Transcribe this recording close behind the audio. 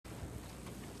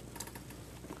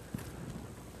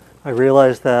I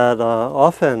realize that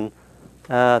often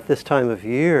at this time of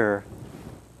year,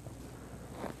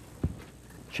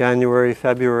 January,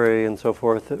 February, and so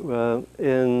forth,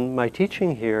 in my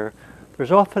teaching here,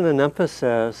 there's often an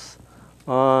emphasis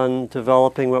on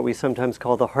developing what we sometimes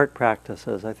call the heart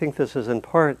practices. I think this is in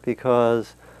part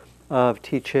because of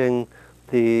teaching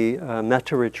the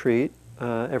Metta retreat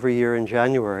every year in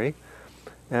January.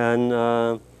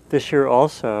 And this year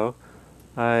also,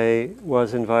 I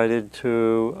was invited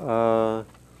to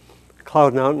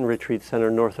Cloud Mountain Retreat Center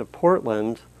north of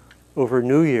Portland over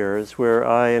New Year's, where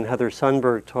I and Heather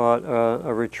Sundberg taught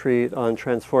a retreat on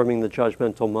transforming the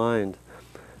judgmental mind.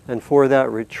 And for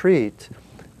that retreat,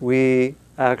 we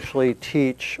actually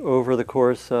teach over the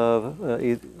course of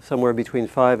somewhere between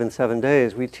 5 and 7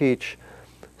 days, we teach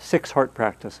 6 heart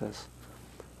practices.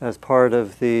 As part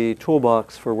of the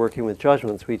toolbox for working with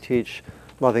judgments, we teach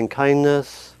loving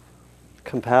kindness,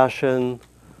 compassion,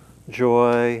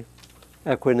 joy,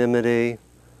 equanimity,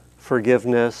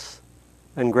 forgiveness,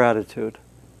 and gratitude,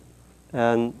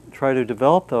 and try to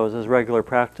develop those as regular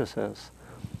practices.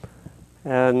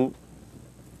 And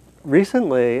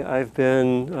recently I've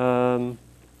been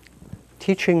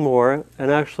teaching more, and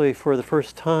actually for the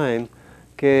first time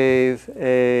gave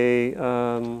a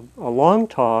long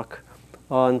talk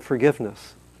on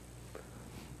forgiveness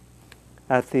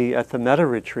at the Metta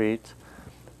retreat.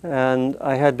 And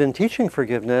I had been teaching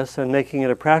forgiveness and making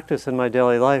it a practice in my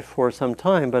daily life for some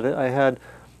time, but I had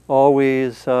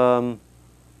always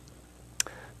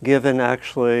given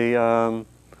actually,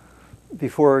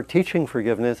 before teaching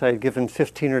forgiveness, I had given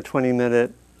 15 or 20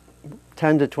 minute,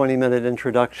 10 to 20 minute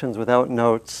introductions without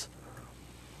notes,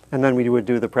 and then we would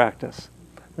do the practice.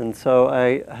 And so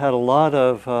I had a lot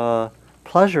of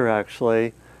pleasure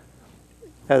actually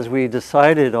as we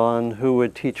decided on who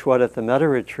would teach what at the Metta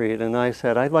retreat, and I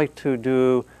said, I'd like to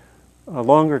do a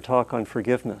longer talk on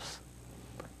forgiveness.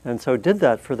 And so did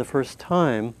that for the first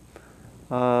time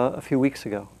a few weeks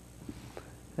ago.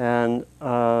 And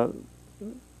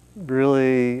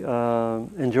really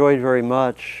enjoyed very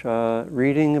much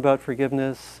reading about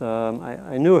forgiveness.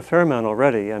 I knew a fair amount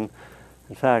already, and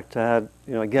in fact, I had,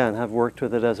 again, have worked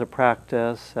with it as a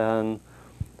practice and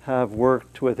have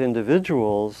worked with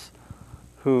individuals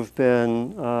who've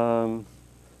been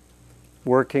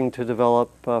working to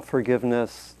develop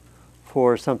forgiveness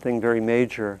for something very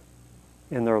major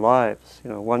in their lives.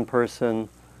 One person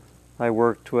I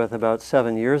worked with about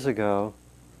 7 years ago,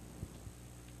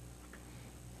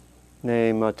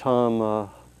 named Tom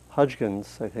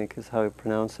Hudgens, I think is how you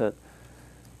pronounce it.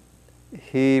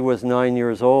 He was 9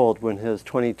 years old when his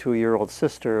 22-year-old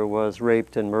sister was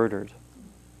raped and murdered.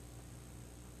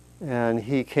 And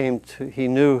he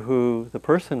knew who the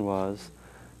person was,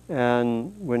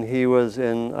 and when he was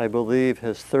in, I believe,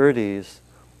 his 30s,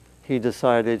 he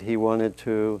decided he wanted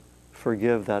to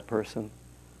forgive that person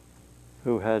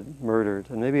who had murdered.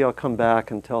 And maybe I'll come back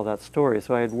and tell that story.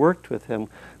 So I had worked with him.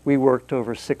 We worked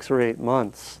over 6 or 8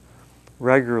 months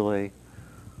regularly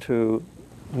to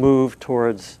move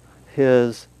towards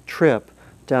his trip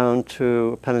down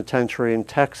to a penitentiary in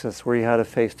Texas where he had a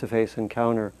face-to-face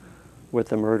encounter with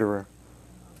the murderer.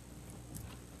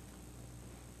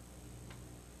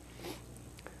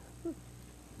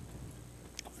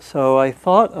 So I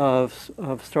thought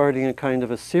of starting a kind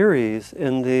of a series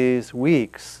in these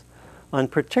weeks on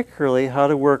particularly how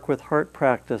to work with heart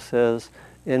practices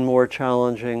in more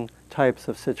challenging types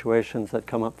of situations that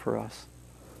come up for us.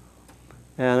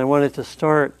 And I wanted to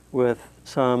start with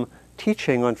some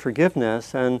teaching on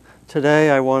forgiveness, and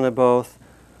today I want to both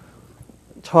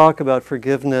talk about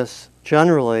forgiveness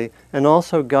generally and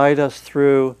also guide us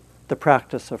through the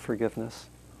practice of forgiveness.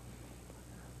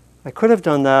 I could have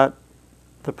done the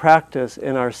practice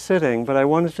in our sitting, but I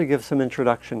wanted to give some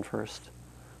introduction first.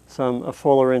 A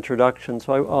fuller introduction.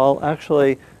 So I'll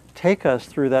actually take us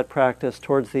through that practice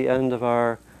towards the end of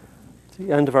our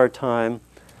time,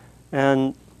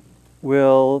 and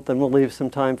we'll leave some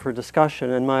time for discussion.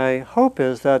 And my hope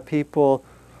is that people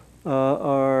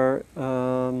are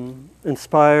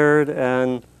inspired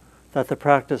and that the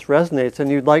practice resonates,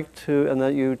 and and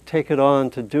that you take it on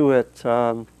to do it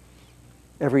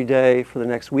every day for the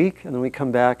next week, and then we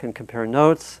come back and compare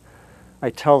notes. I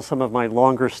tell some of my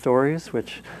longer stories,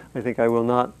 which I think I will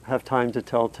not have time to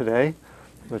tell today,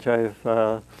 which I've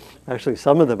actually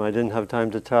some of them I didn't have time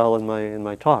to tell in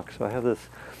my talk. So I have this,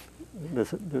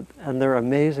 and they're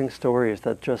amazing stories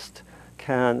that just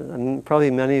can, and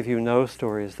probably many of you know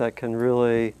stories that can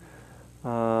really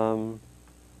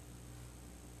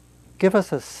give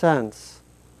us a sense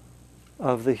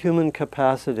of the human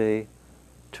capacity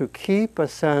to keep a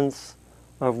sense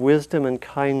of wisdom and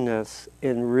kindness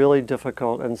in really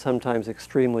difficult and sometimes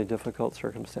extremely difficult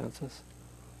circumstances.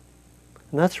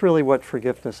 And that's really what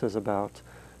forgiveness is about.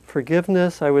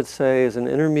 Forgiveness, I would say, is an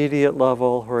intermediate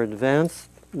level or advanced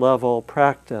level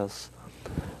practice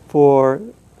for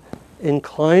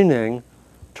inclining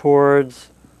towards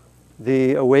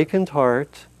the awakened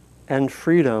heart and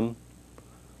freedom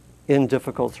in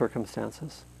difficult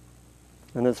circumstances.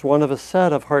 And it's one of a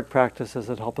set of heart practices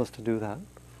that help us to do that.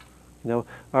 You know,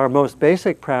 our most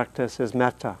basic practice is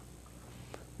metta,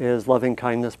 is loving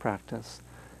kindness practice.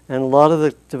 And a lot of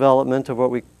the development of what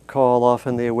we call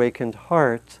often the awakened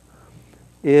heart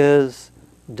is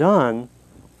done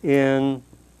in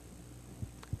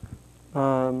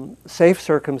safe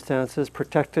circumstances,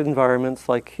 protected environments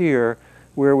like here,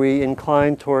 where we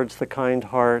incline towards the kind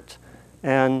heart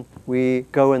and we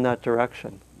go in that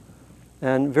direction.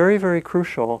 And very, very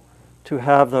crucial to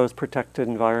have those protected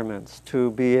environments,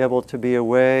 to be able to be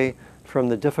away from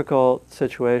the difficult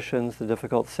situations, the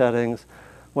difficult settings.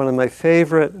 One of my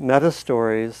favorite metta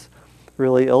stories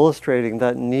really illustrating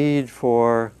that need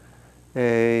for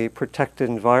a protected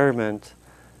environment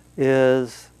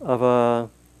is of a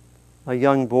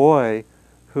young boy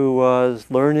who was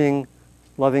learning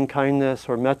loving kindness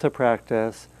or metta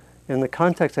practice in the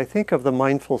context, I think, of the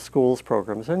Mindful Schools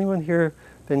program. Has anyone here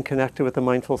been connected with the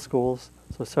Mindful Schools?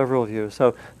 So several of you.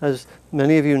 So as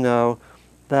many of you know,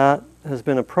 that has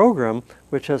been a program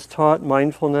which has taught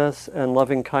mindfulness and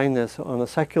loving kindness on a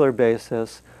secular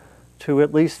basis to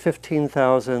at least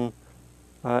 15,000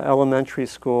 elementary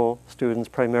school students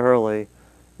primarily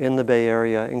in the Bay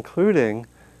Area, including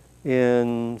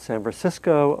in San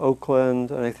Francisco,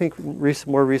 Oakland, and I think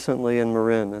more recently in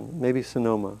Marin, and maybe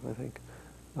Sonoma, I think.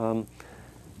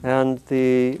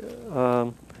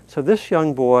 So this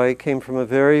young boy came from a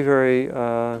very, very,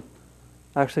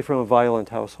 actually from a violent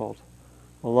household.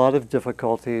 A lot of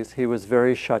difficulties. He was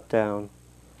very shut down.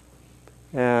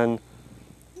 And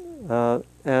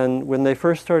when they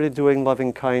first started doing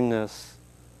loving kindness,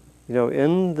 you know,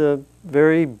 in the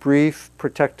very brief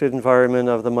protected environment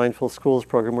of the Mindful Schools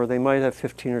program where they might have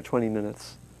 15 or 20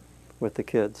 minutes with the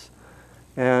kids.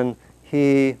 And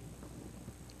he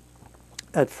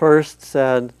at first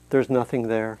said, there's nothing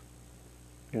there,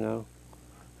 you know.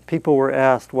 People were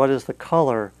asked, what is the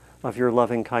color of your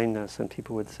loving kindness? And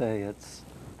people would say, it's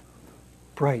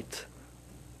bright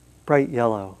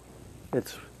yellow.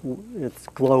 It's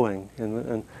glowing.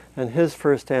 And his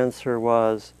first answer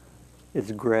was,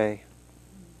 it's gray.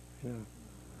 Yeah.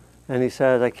 And he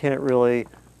said, I can't really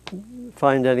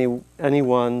find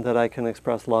anyone that I can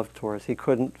express love towards. He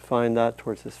couldn't find that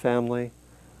towards his family.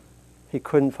 He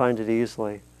couldn't find it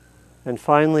easily. And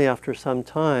finally, after some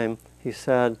time, he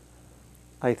said,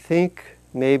 I think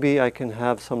maybe I can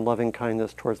have some loving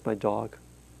kindness towards my dog.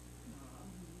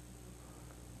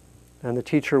 And the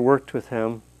teacher worked with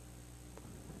him,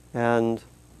 and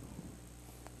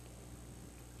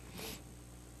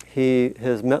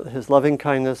his loving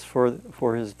kindness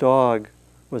for his dog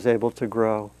was able to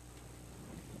grow.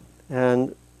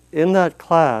 And in that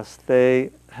class,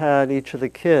 they had each of the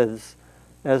kids,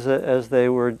 as they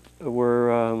were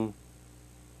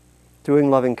doing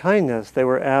loving kindness, they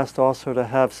were asked also to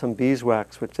have some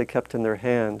beeswax, which they kept in their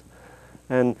hand,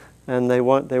 and they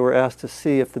were asked to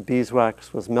see if the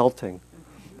beeswax was melting,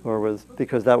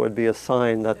 because that would be a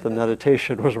sign that the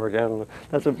meditation was working. I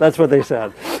don't know. That's what they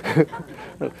said. I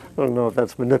don't know if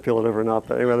that's manipulative or not,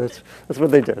 but anyway, that's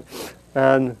what they did.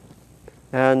 And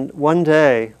one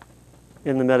day,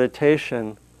 in the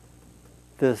meditation,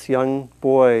 this young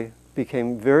boy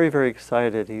became very, very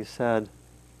excited. He said,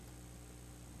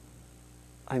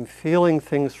 I'm feeling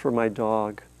things for my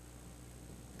dog.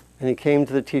 And he came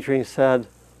to the teacher and he said,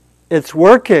 it's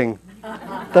working.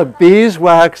 The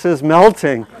beeswax is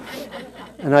melting.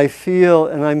 And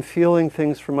I'm feeling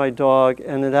things for my dog,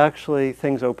 and it actually,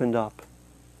 things opened up.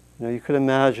 You know, you could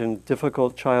imagine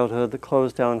difficult childhood, the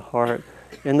closed down heart.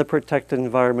 In the protected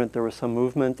environment, there was some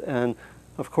movement, and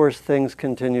of course, things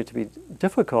continued to be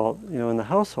difficult, you know, in the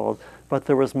household, but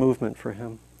there was movement for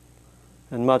him,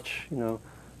 and much, you know.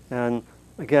 And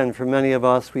again, for many of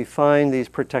us, we find these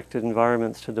protected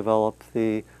environments to develop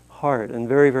the heart, and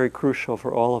very, very crucial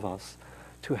for all of us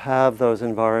to have those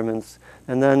environments.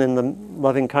 And then in the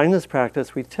loving kindness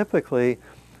practice, we typically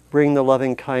bring the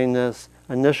loving kindness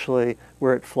initially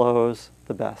where it flows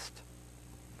the best.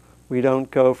 We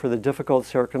don't go for the difficult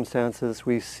circumstances.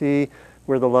 We see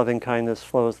where the loving kindness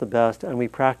flows the best, and we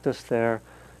practice there.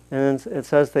 And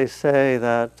it's as they say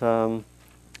that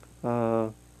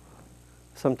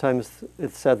sometimes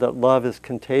it's said that love is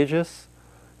contagious,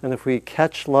 and if we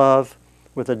catch love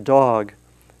with a dog,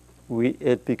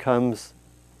 it becomes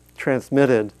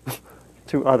transmitted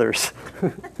to others,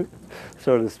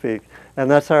 so to speak. And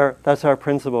that's our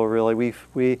principle, really.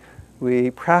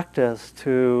 We practice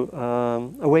to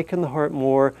awaken the heart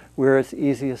more where it's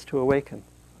easiest to awaken,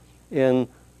 in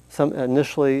some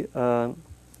initially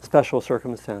special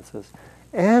circumstances.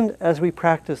 And as we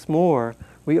practice more,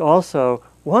 we also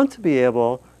want to be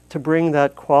able to bring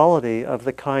that quality of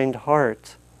the kind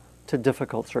heart to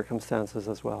difficult circumstances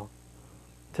as well,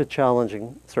 to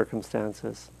challenging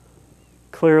circumstances.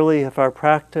 Clearly, if our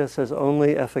practice is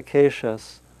only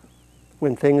efficacious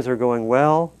when things are going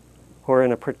well or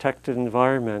in a protected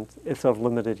environment, it's of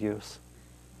limited use.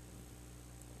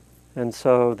 And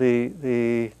so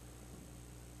the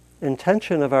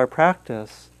intention of our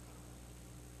practice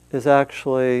is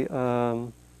actually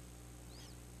to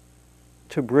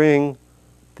bring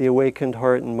the awakened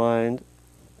heart and mind,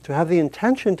 to have the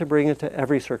intention to bring it to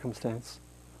every circumstance,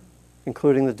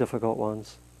 including the difficult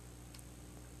ones.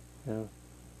 Yeah.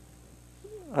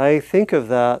 I think of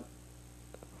that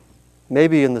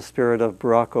maybe in the spirit of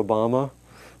Barack Obama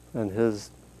and his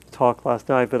talk last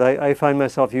night, but I find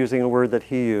myself using a word that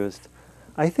he used.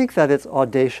 I think that it's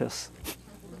audacious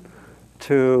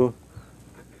to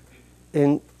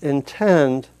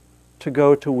intend to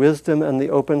go to wisdom and the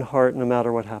open heart no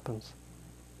matter what happens.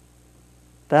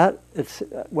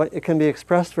 It can be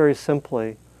expressed very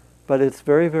simply, but it's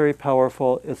very, very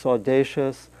powerful. It's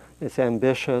audacious, it's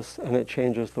ambitious, and it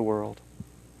changes the world.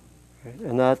 Right?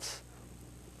 And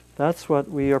that's what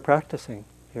we are practicing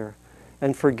here.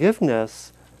 And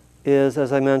forgiveness is,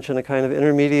 as I mentioned, a kind of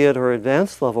intermediate or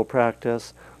advanced level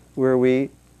practice where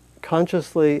we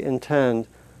consciously intend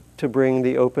to bring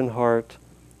the open heart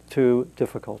to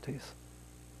difficulties.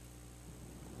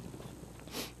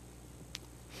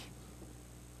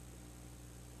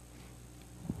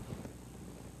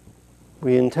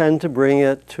 We intend to bring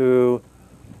it to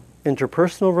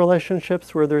interpersonal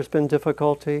relationships where there's been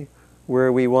difficulty,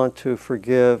 where we want to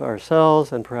forgive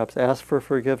ourselves and perhaps ask for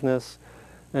forgiveness.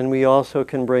 And we also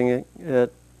can bring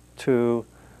it to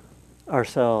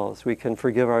ourselves. We can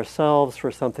forgive ourselves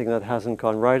for something that hasn't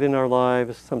gone right in our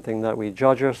lives, something that we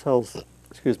judge ourselves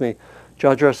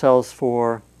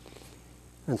for,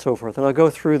 and so forth. And I'll go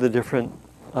through the different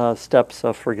steps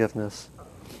of forgiveness.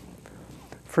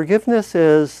 Forgiveness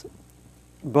is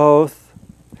both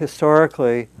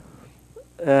historically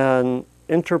an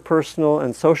interpersonal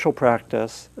and social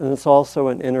practice, and it's also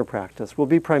an inner practice. We'll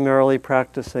be primarily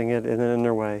practicing it in an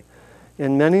inner way.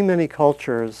 In many, many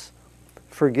cultures,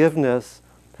 forgiveness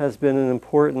has been an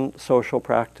important social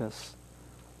practice.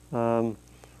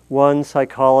 One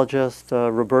psychologist,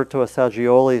 Roberto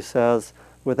Assagioli, says,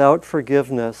 "Without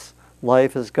forgiveness,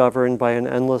 life is governed by an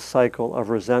endless cycle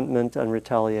of resentment and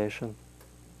retaliation."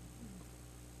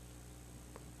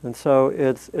 And so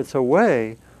it's a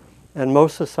way, and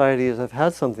most societies have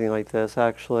had something like this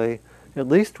actually, at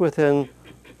least within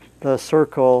the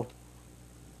circle,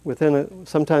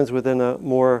 sometimes within a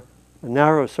more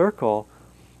narrow circle,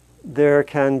 there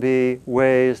can be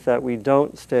ways that we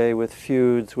don't stay with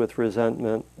feuds, with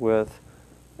resentment, with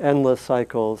endless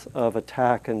cycles of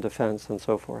attack and defense and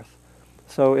so forth.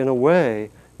 So in a way,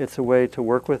 it's a way to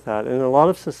work with that. And in a lot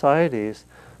of societies,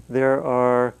 there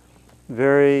are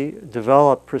very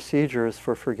developed procedures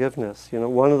for forgiveness. You know,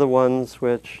 one of the ones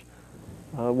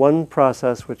one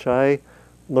process which I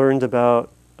learned about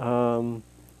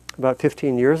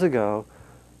 15 years ago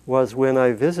was when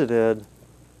I visited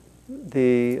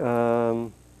the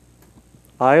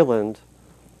island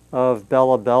of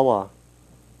Bella Bella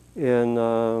in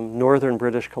northern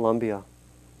British Columbia.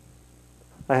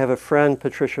 I have a friend,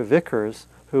 Patricia Vickers,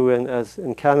 who as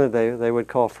in Canada they would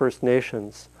call First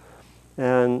Nations.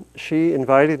 And she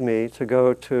invited me to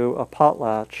go to a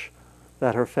potlatch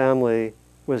that her family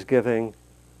was giving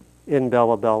in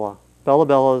Bella Bella. Bella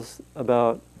Bella is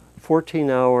about 14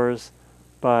 hours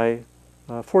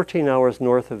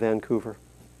north of Vancouver.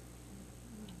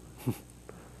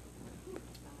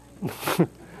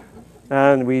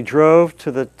 And we drove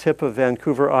to the tip of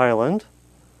Vancouver Island,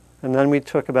 and then we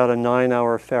took about a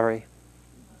 9-hour ferry.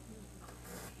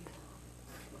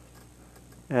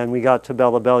 And we got to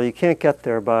Bella Bella. You can't get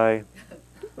there by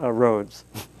roads.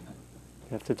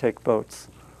 You have to take boats.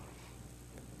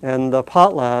 And the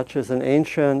potlatch is an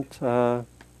ancient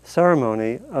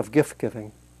ceremony of gift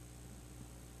giving.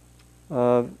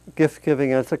 Gift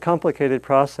giving, and it's a complicated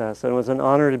process, and it was an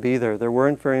honor to be there. There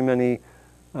weren't very many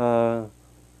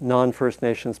non-First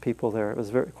Nations people there. It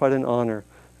was quite an honor,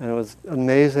 and it was an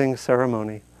amazing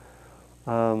ceremony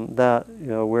that, you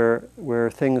know, where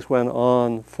things went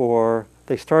on for.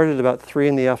 They started about 3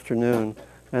 in the afternoon,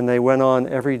 and they went on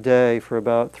every day for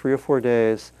about 3 or 4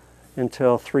 days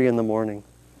until 3 in the morning.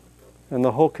 and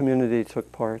the whole community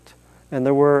took part. And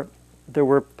there were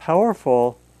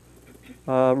powerful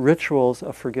rituals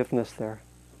of forgiveness there.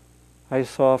 I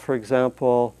saw, for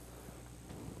example,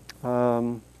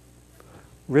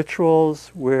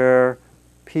 rituals where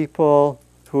people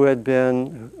who had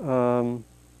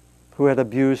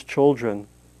abused children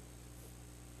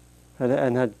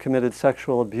and had committed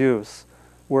sexual abuse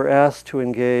were asked to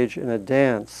engage in a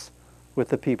dance with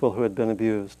the people who had been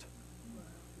abused,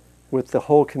 with the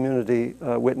whole community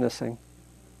witnessing,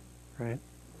 right?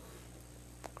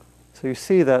 So you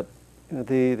see that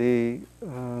the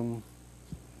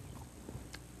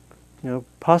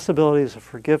possibilities of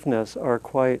forgiveness are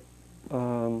quite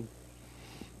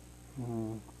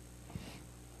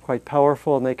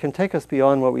powerful, and they can take us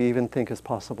beyond what we even think is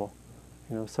possible.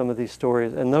 Some of these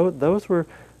stories, and those were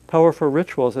powerful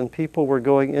rituals, and people were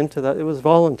going into that. It was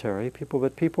voluntary,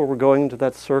 but people were going into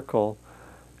that circle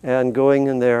and going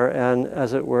in there and,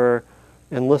 as it were,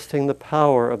 enlisting the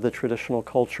power of the traditional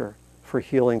culture for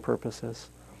healing purposes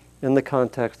in the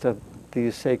context of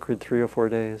these sacred 3 or 4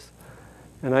 days.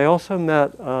 And I also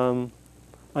met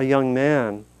a young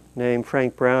man named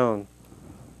Frank Brown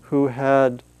who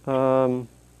had,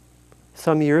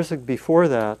 some years before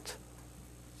that,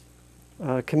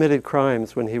 committed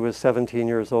crimes when he was 17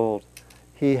 years old.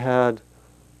 He had,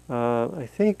 I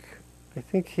think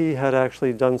he had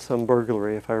actually done some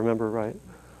burglary, if I remember right.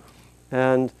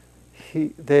 And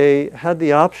they had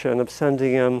the option of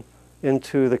sending him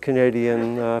into the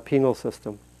Canadian penal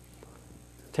system,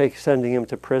 sending him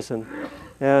to prison.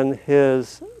 And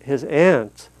his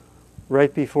aunt,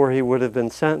 right before he would have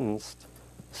been sentenced,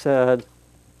 said,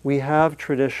 "We have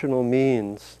traditional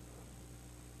means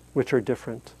which are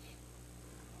different.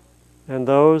 And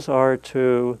those are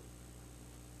to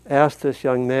ask this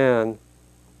young man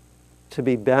to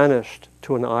be banished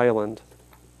to an island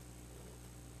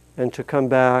and to come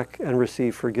back and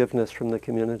receive forgiveness from the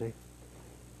community."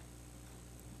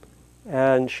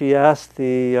 And she asked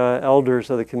the elders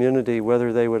of the community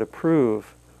whether they would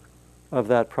approve of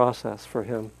that process for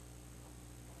him.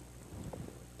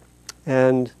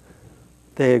 And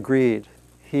they agreed.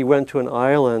 He went to an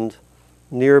island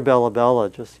near Bella Bella,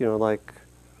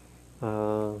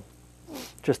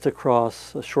 just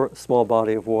across a small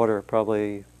body of water,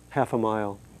 probably half a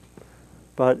mile.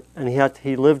 And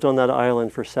he lived on that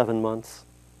island for 7 months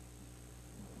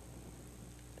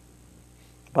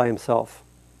by himself.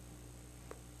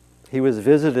 He was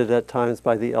visited at times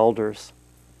by the elders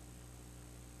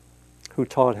who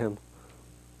taught him.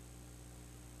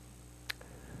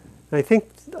 And I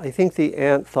think the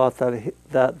aunt thought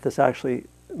that this actually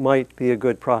might be a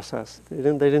good process. They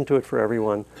didn't do it for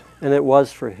everyone, and it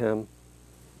was for him.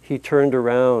 He turned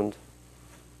around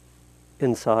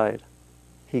inside.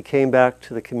 He came back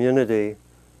to the community.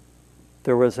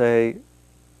 There was a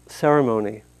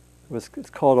ceremony. It's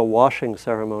called a washing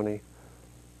ceremony,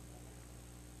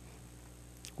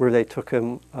 where they took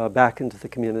him back into the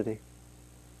community.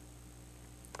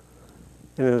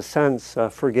 And in a sense,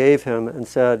 forgave him and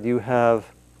said, you have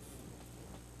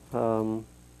done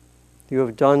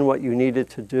what you needed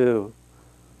to do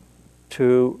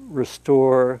to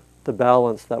restore the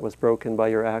balance that was broken by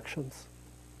your actions.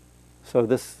 So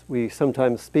we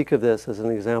sometimes speak of this as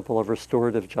an example of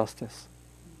restorative justice,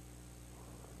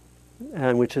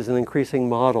 and which is an increasing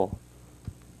model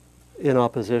in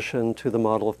opposition to the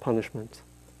model of punishment.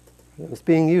 It's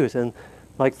being used, and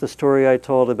like the story I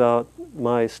told about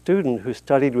my student who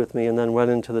studied with me and then went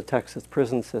into the Texas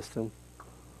prison system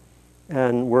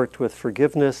and worked with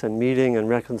forgiveness and meeting and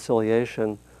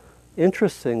reconciliation.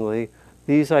 Interestingly,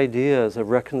 these ideas of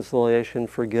reconciliation,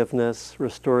 forgiveness,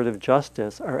 restorative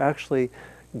justice are actually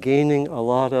gaining a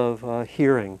lot of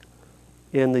hearing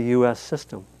in the U.S.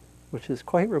 system, which is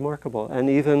quite remarkable. And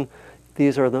even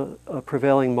these are the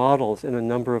prevailing models in a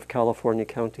number of California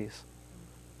counties.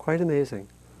 Quite amazing.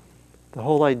 The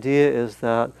whole idea is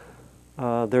that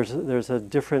there's a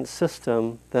different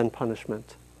system than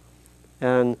punishment.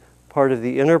 And part of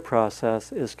the inner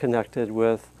process is connected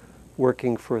with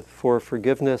working for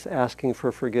forgiveness, asking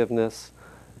for forgiveness,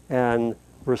 and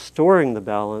restoring the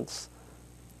balance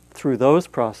through those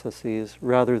processes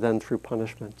rather than through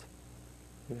punishment.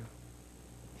 Yeah.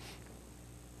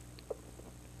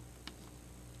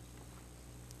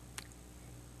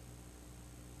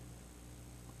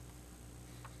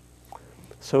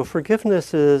 So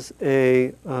forgiveness is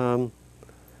a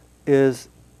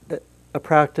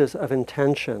practice of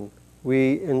intention.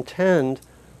 We intend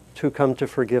to come to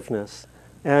forgiveness,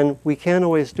 and we can't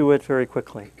always do it very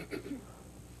quickly,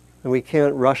 and we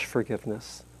can't rush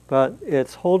forgiveness. But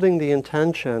it's holding the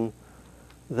intention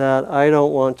that I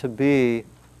don't want to be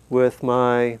with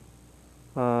my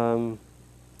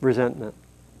resentment.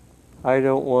 I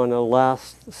don't want to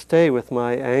stay with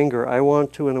my anger. I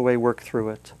want to, in a way, work through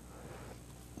it.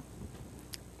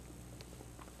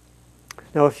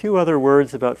 Now, a few other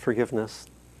words about forgiveness.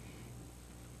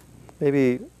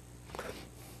 Maybe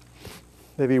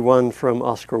one from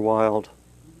Oscar Wilde.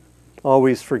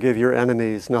 Always forgive your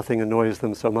enemies, nothing annoys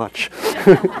them so much.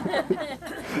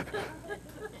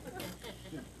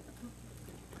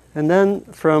 And then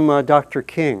from Dr.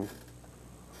 King,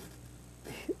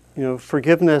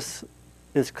 forgiveness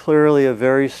is clearly a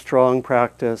very strong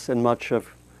practice in much of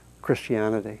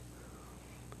Christianity.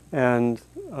 And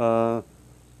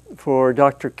for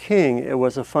Dr. King, it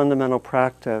was a fundamental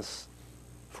practice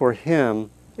for him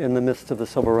in the midst of the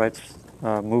civil rights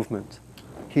movement.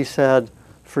 He said,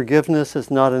 forgiveness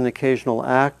is not an occasional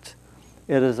act,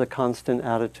 it is a constant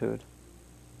attitude.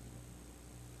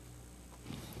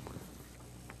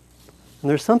 And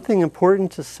there's something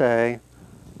important to say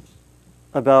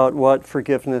about what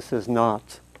forgiveness is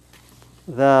not.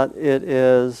 That it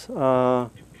is a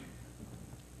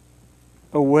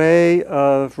way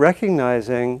of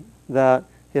recognizing that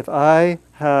if I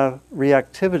have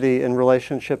reactivity in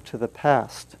relationship to the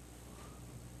past,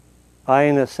 I,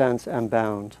 in a sense, am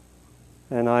bound,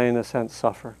 and I, in a sense,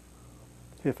 suffer.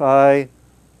 If I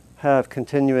have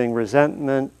continuing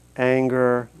resentment,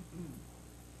 anger,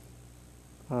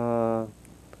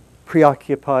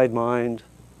 preoccupied mind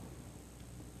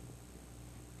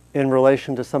in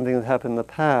relation to something that happened in the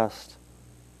past,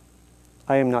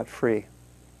 I am not free.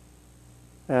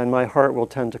 And my heart will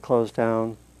tend to close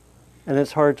down, and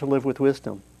it's hard to live with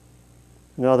wisdom.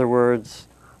 In other words,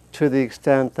 to the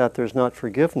extent that there's not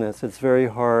forgiveness, it's very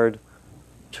hard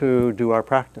to do our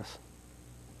practice.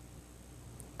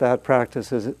 That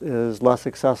practice is less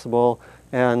accessible,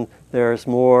 and there's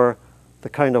more, the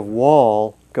kind of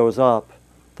wall goes up,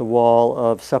 the wall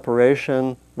of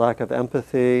separation, lack of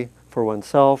empathy for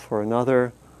oneself or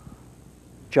another,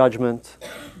 judgment,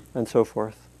 and so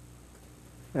forth.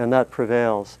 And that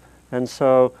prevails. And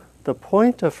so the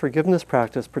point of forgiveness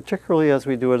practice, particularly as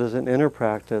we do it as an inner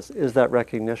practice, is that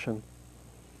recognition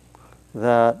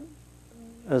that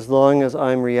as long as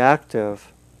I'm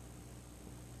reactive,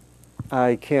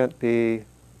 I can't be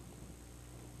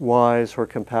wise or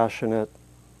compassionate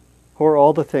or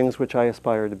all the things which I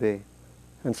aspire to be.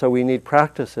 And so we need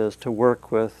practices to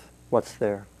work with what's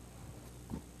there.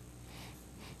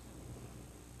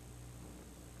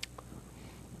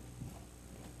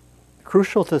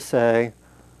 Crucial to say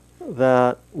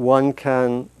that one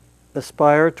can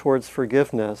aspire towards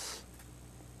forgiveness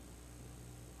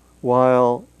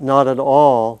while not at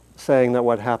all saying that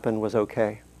what happened was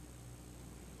okay.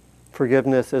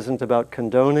 Forgiveness isn't about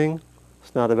condoning,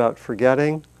 it's not about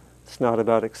forgetting, it's not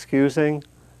about excusing,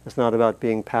 it's not about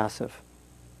being passive.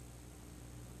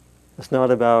 It's not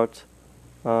about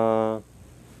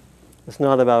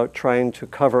trying to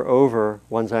cover over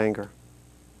one's anger.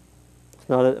 It's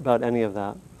not about any of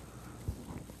that.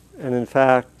 And in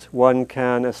fact, one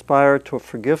can aspire to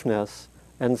forgiveness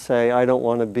and say, I don't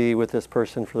want to be with this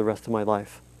person for the rest of my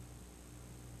life.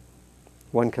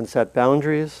 One can set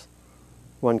boundaries,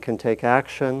 one can take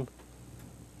action,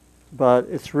 but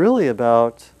it's really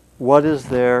about what is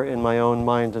there in my own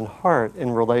mind and heart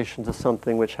in relation to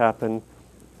something which happened,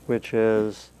 which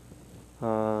is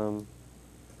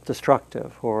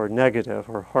destructive or negative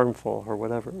or harmful or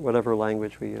whatever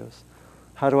language we use.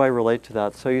 How do I relate to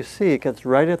that? So you see, it gets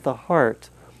right at the heart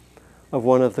of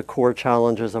one of the core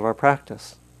challenges of our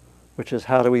practice, which is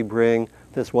how do we bring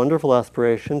this wonderful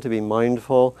aspiration to be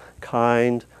mindful,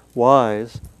 kind,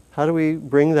 wise, how do we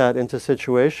bring that into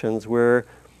situations where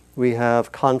we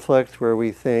have conflict, where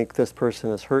we think this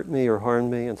person has hurt me or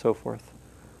harmed me, and so forth.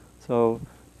 So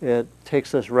it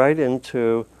takes us right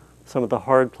into some of the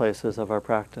hard places of our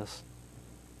practice.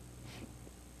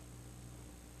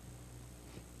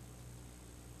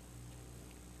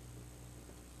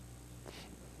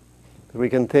 We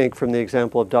can think from the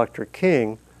example of Dr.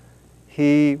 King,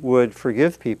 he would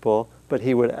forgive people, but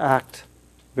he would act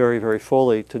very, very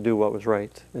fully to do what was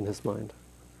right in his mind.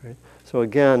 Right? So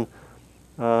again,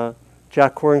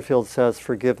 Jack Kornfield says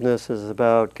forgiveness is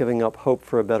about giving up hope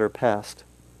for a better past.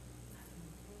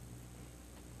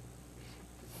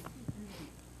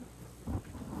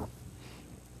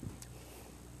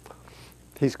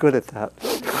 He's good at that.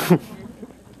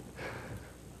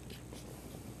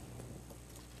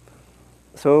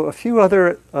 So a few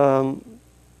other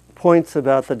points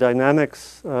about the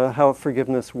dynamics, how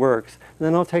forgiveness works. And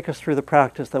then I'll take us through the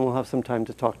practice, then we'll have some time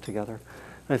to talk together.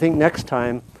 I think next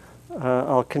time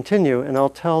I'll continue and I'll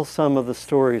tell some of the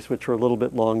stories which are a little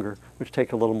bit longer, which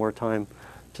take a little more time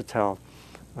to tell.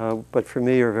 but for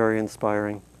me are very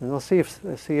inspiring. And I'll see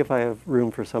if I have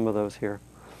room for some of those here.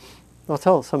 I'll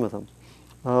tell some of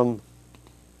them.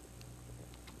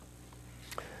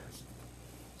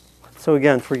 So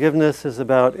again, forgiveness is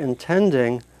about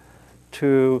intending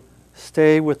to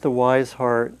stay with the wise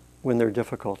heart when there are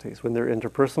difficulties, when there are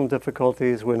interpersonal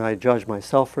difficulties, when I judge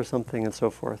myself for something, and so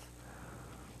forth.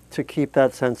 To keep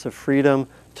that sense of freedom,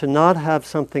 to not have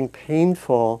something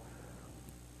painful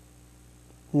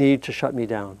need to shut me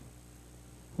down.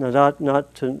 Not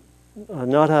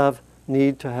have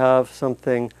need to have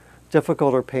something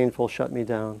difficult or painful shut me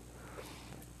down.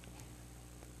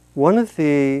 One of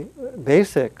the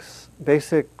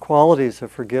basic qualities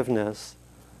of forgiveness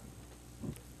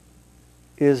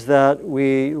is that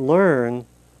we learn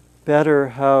better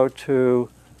how to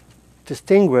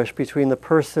distinguish between the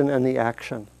person and the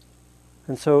action.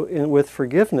 And so with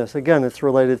forgiveness, again, it's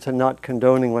related to not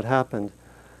condoning what happened.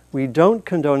 We don't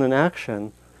condone an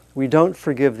action, we don't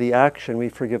forgive the action, we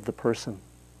forgive the person.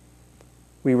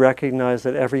 We recognize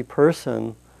that every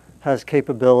person has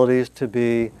capabilities to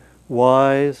be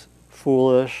wise,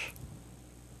 foolish,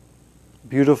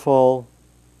 beautiful,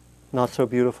 not so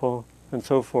beautiful, and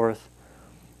so forth.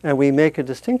 And we make a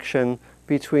distinction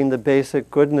between the basic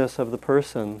goodness of the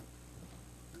person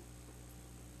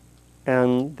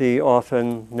and the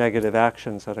often negative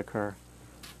actions that occur.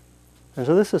 And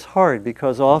so this is hard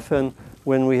because often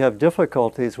when we have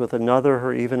difficulties with another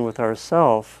or even with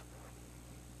ourselves,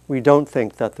 we don't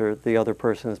think that the other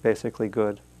person is basically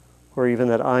good, or even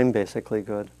that I'm basically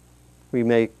good. We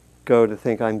may go to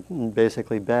think I'm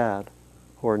basically bad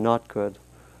or not good,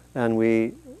 and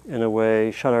we, in a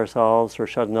way, shut ourselves or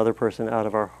shut another person out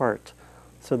of our heart.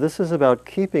 So this is about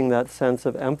keeping that sense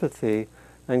of empathy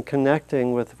and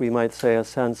connecting with, we might say, a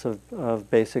sense of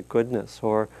basic goodness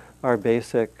or our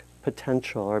basic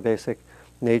potential, our basic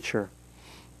nature.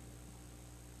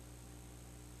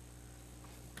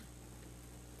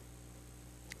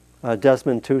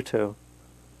 Desmond Tutu.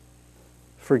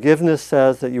 Forgiveness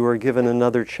says that you are given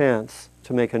another chance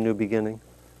to make a new beginning.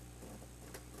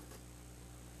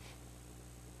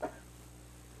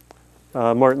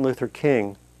 Martin Luther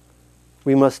King.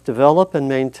 We must develop and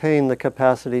maintain the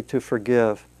capacity to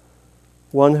forgive.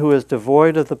 One who is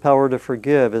devoid of the power to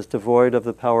forgive is devoid of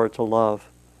the power to love.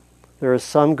 There is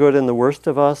some good in the worst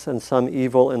of us and some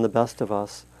evil in the best of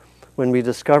us. When we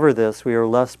discover this, we are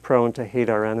less prone to hate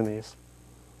our enemies.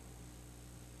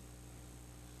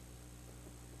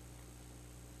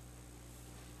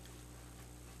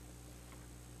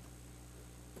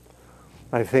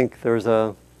 I think there's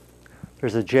a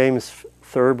James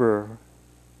Thurber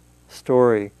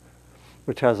story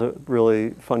which has a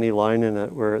really funny line in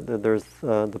it where there's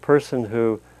the person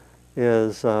who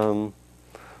is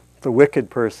the wicked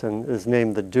person is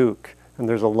named the Duke, and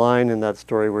there's a line in that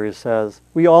story where he says,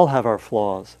 "We all have our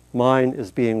flaws. Mine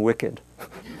is being wicked."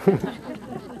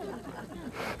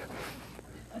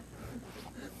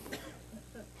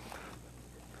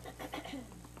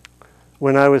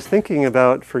 When I was thinking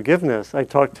about forgiveness, I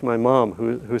talked to my mom,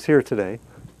 who's here today,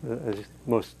 as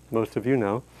most of you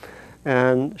know,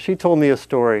 and she told me a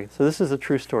story. So this is a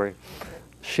true story.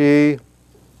 She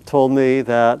told me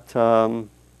that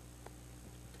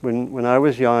when I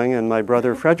was young and my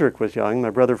brother Frederick was young,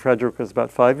 my brother Frederick was about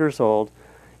 5 years old,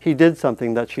 he did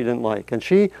something that she didn't like. And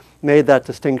she made that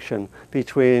distinction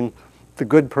between the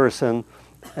good person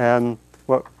and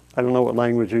what, I don't know what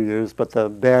language you use, but the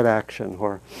bad action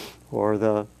or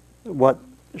the what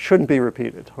shouldn't be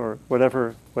repeated, or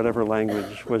whatever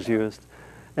language was used.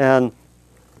 And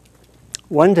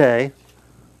one day,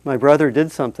 my brother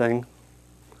did something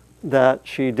that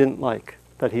she didn't like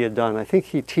that he had done. I think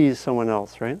he teased someone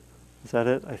else, right? Is that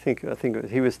it? I think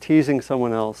he was teasing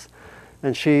someone else.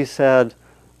 And she said,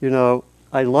 "You know,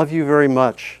 I love you very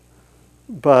much,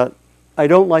 but I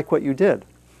don't like what you did."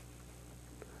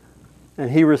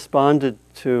 And he responded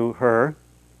to her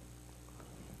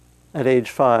at age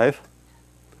 5,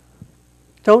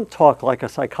 "Don't talk like a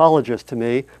psychologist to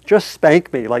me. Just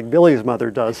spank me like Billy's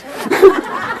mother does."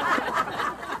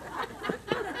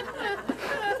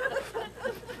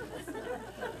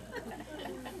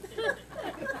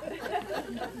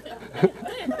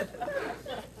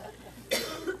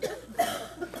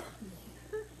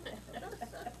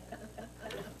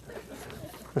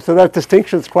 So that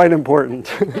distinction is quite important.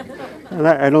 And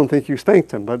I don't think you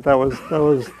spanked him, but that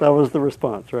was the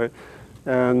response, right?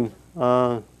 And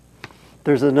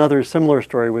there's another similar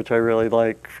story which I really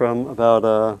like from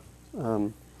about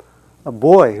a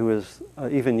boy who was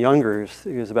even younger.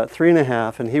 He was about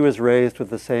 3.5, and he was raised with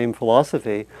the same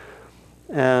philosophy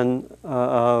and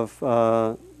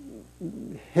of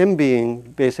him being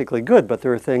basically good, but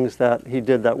there were things that he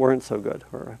did that weren't so good,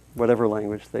 or whatever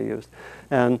language they used.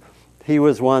 And he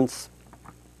was once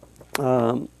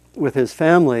with his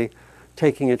family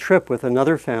taking a trip with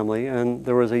another family, and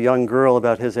there was a young girl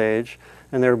about his age,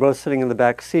 and they were both sitting in the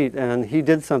back seat, and he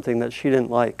did something that she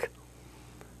didn't like.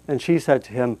 And she said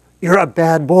to him, "You're a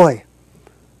bad boy."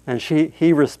 And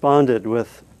he responded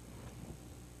with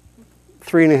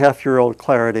 3.5-year-old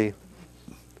clarity,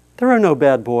 "There are no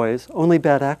bad boys, only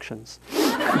bad actions."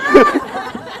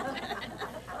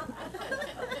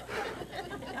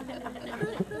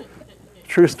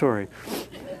 True story.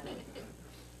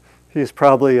 He's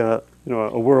probably a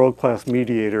world-class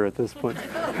mediator at this point.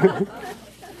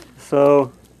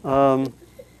 So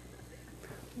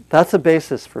that's a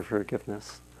basis for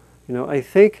forgiveness. I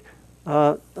think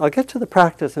I'll get to the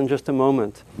practice in just a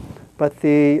moment, but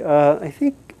I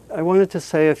think I wanted to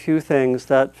say a few things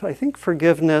that I think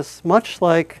forgiveness, much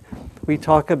like we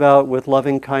talk about with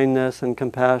loving kindness and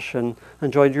compassion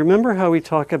and joy. Do you remember how we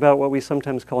talk about what we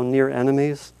sometimes call near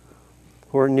enemies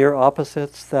or near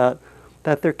opposites? That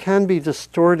there can be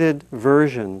distorted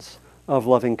versions of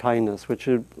loving kindness, which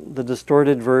is the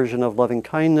distorted version of loving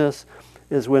kindness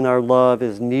is when our love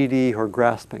is needy or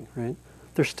grasping, right?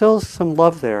 There's still some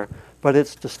love there, but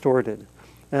it's distorted.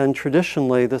 And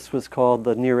traditionally, this was called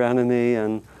the near enemy,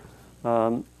 and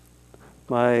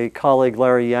my colleague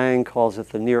Larry Yang calls it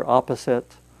the near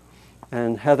opposite,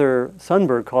 and Heather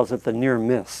Sundberg calls it the near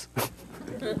miss.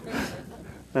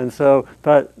 And so,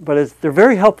 but they're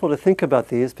very helpful to think about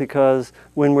these, because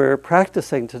when we're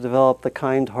practicing to develop the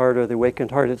kind heart or the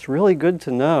awakened heart, it's really good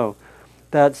to know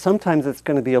that sometimes it's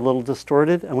going to be a little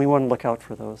distorted, and we want to look out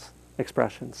for those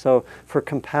expressions. So for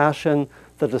compassion,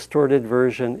 the distorted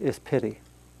version is pity.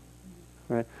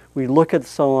 Right? We look at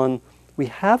someone, we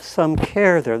have some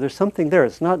care there, there's something there,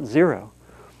 it's not zero,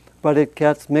 but it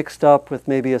gets mixed up with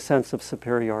maybe a sense of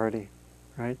superiority,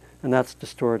 right? And that's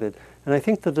distorted. And I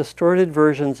think the distorted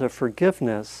versions of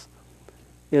forgiveness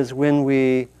is when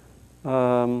we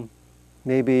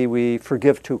maybe we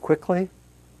forgive too quickly.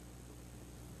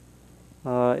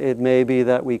 It may be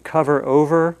that we cover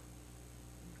over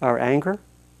our anger.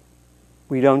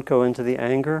 We don't go into the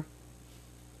anger.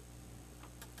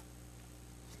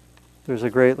 There's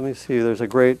a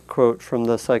great quote from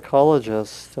the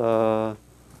psychologist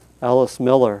Alice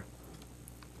Miller.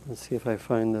 Let's see if I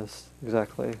find this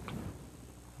exactly.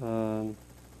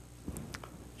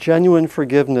 Genuine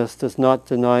forgiveness does not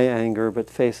deny anger, but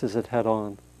faces it head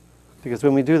on. Because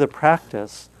when we do the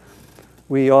practice,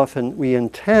 we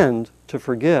intend to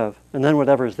forgive, and then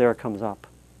whatever's there comes up.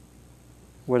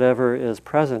 Whatever is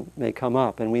present may come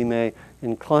up, and we may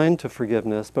incline to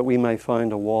forgiveness, but we may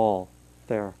find a wall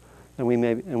there, and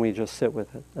we just sit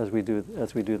with it as we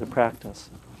do the practice.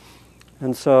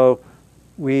 And so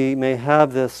we may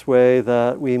have this way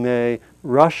that we may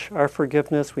rush our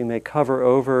forgiveness, we may cover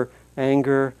over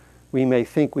anger, we may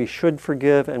think we should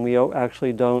forgive, and we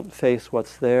actually don't face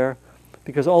what's there.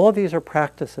 Because all of these are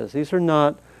practices. These are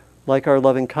not like our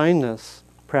loving kindness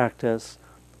practice.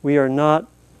 We are not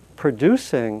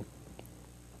producing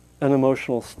an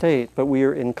emotional state, but we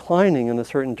are inclining in a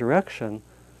certain direction.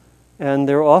 And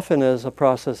there often is a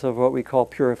process of what we call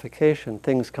purification.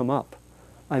 Things come up.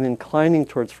 I'm inclining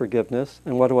towards forgiveness,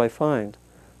 and what do I find?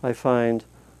 I find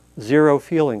zero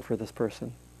feeling for this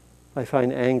person. I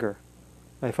find anger.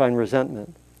 I find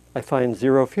resentment. I find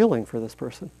zero feeling for this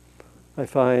person. I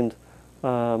find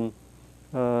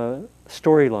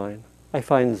storyline. I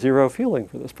find zero feeling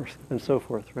for this person, and so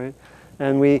forth, right?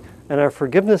 And our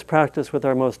forgiveness practice with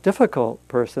our most difficult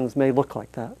persons may look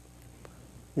like that,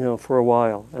 for a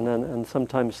while, and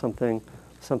sometimes something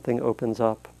opens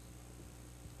up.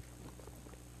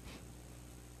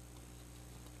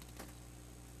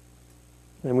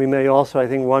 And we may also, I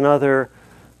think, one other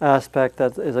aspect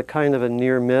that is a kind of a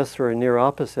near miss or a near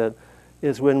opposite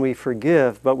is when we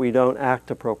forgive, but we don't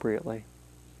act appropriately.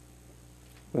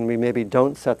 When we maybe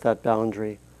don't set that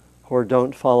boundary or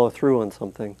don't follow through on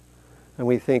something. And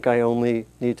we think I only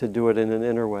need to do it in an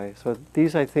inner way. So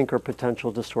these, I think, are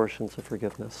potential distortions of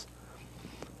forgiveness.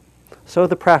 So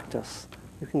the practice.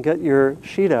 You can get your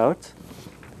sheet out.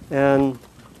 And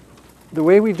the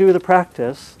way we do the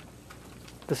practice,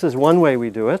 this is one way we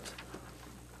do it.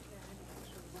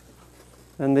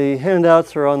 And the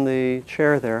handouts are on the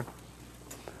chair there.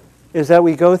 Is that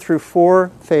we go through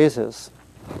 4 phases.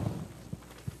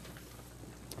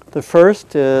 The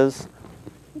first is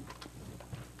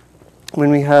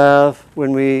when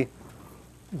we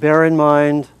bear in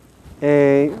mind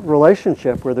a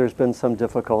relationship where there's been some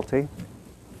difficulty,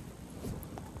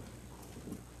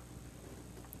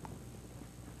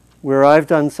 where I've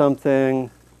done something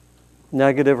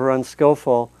negative or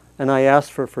unskillful, and I ask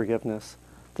for forgiveness.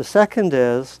 The second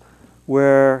is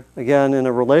where, again, in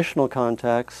a relational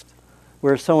context,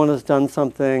 where someone has done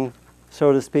something,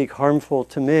 so to speak, harmful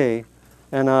to me,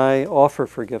 and I offer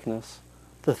forgiveness.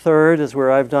 The third is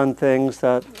where I've done things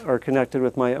that are connected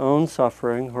with my own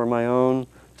suffering or my own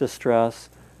distress,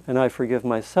 and I forgive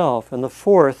myself. And the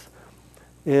fourth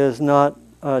is not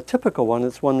a typical one.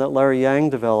 It's one that Larry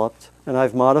Yang developed, and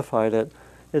I've modified it.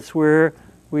 It's where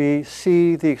we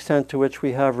see the extent to which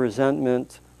we have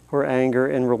resentment or anger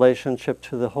in relationship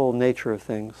to the whole nature of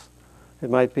things. It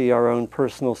might be our own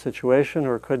personal situation,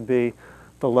 or it could be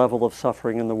the level of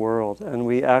suffering in the world. And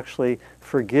we actually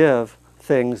forgive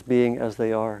things being as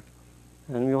they are.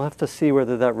 And you'll have to see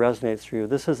whether that resonates for you.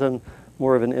 This is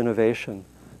more of an innovation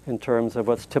in terms of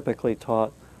what's typically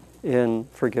taught in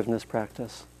forgiveness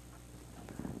practice.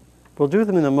 We'll do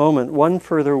them in a moment. One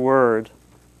further word.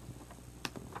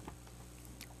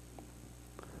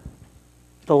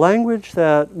 The language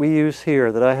that we use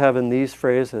here, that I have in these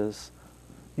phrases,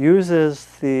 uses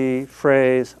the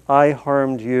phrase, I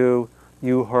harmed you,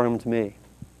 you harmed me.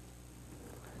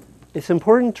 It's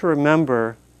important to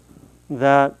remember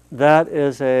that that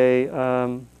is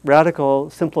a radical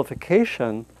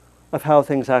simplification of how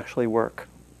things actually work.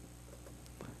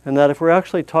 And that if we're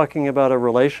actually talking about a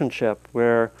relationship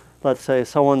where, let's say,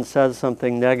 someone says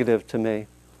something negative to me,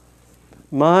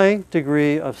 my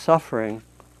degree of suffering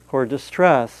or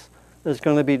distress is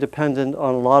going to be dependent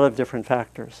on a lot of different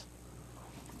factors.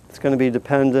 It's going to be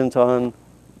dependent on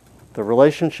the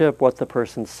relationship, what the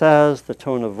person says, the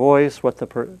tone of voice, what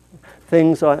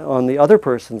things on the other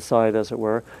person's side, as it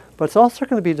were. But it's also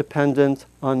going to be dependent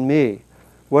on me.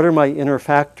 What are my inner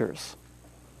factors?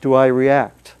 Do I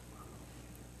react?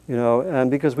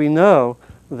 And because we know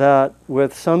that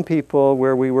with some people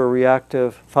where we were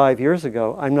reactive 5 years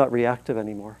ago, I'm not reactive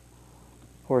anymore.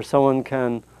 Or someone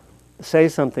can say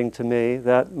something to me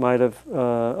that might have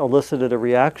elicited a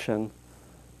reaction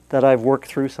that I've worked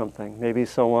through something. Maybe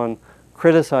someone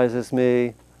criticizes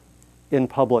me in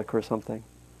public or something.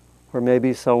 Or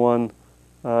maybe someone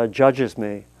judges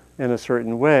me in a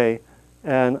certain way,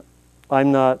 and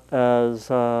I'm not as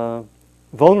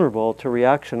vulnerable to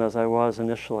reaction as I was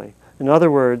initially. In other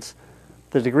words,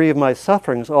 the degree of my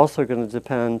suffering is also going to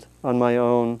depend on my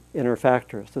own inner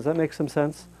factors. Does that make some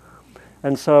sense?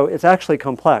 And so it's actually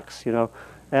complex,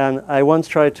 And I once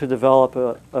tried to develop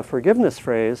a forgiveness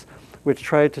phrase which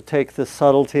tried to take the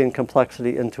subtlety and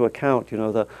complexity into account,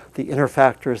 the inner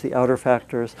factors, the outer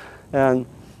factors. And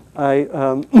I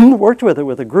worked with it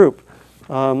with a group.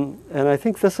 And I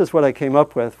think this is what I came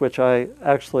up with, which I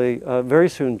actually very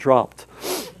soon dropped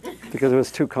because it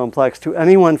was too complex. To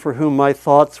anyone for whom my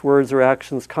thoughts, words, or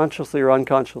actions, consciously or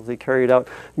unconsciously carried out,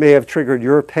 may have triggered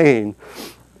your pain,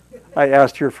 I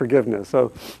asked your forgiveness.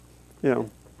 So,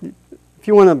 if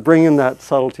you want to bring in that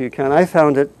subtlety, you can. I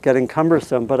found it getting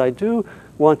cumbersome, but I do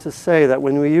want to say that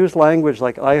when we use language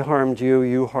like I harmed you,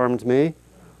 you harmed me,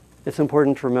 it's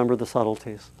important to remember the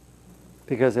subtleties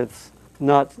because it's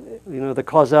not, the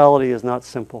causality is not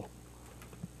simple.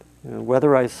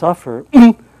 Whether I suffer,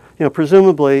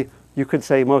 presumably you could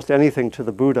say most anything to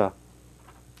the Buddha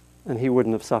and he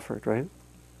wouldn't have suffered, right?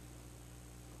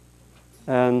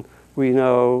 And we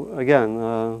know,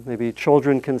 again, maybe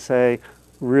children can say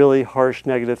really harsh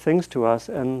negative things to us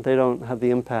and they don't have the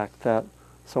impact that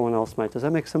someone else might. Does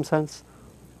that make some sense?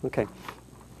 Okay.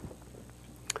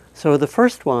 So the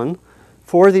first one,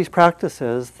 for these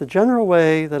practices, the general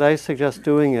way that I suggest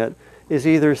doing it is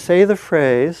either say the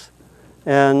phrase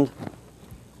and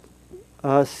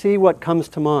see what comes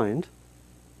to mind.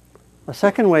 A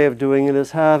second way of doing it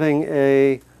is having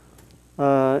in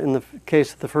the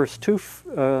case of the first two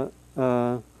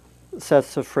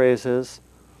sets of phrases,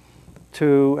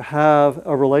 to have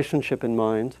a relationship in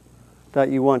mind that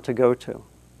you want to go to.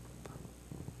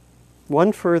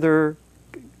 One further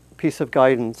piece of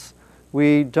guidance,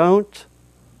 we don't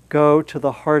go to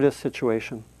the hardest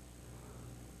situation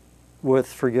with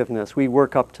forgiveness. We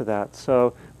work up to that.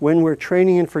 So when we're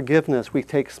training in forgiveness, we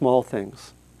take small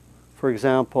things. For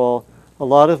example, a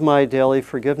lot of my daily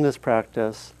forgiveness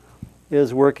practice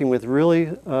is working with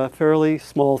really fairly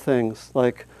small things,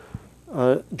 like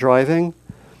driving.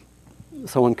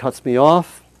 Someone cuts me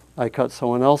off, I cut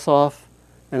someone else off,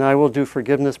 and I will do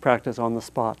forgiveness practice on the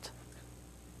spot.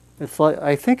 It's like,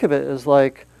 I think of it as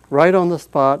like right on the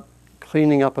spot,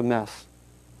 cleaning up a mess,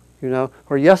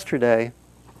 Or yesterday,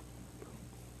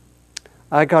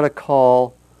 I got a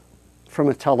call from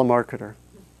a telemarketer.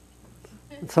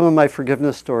 Some of my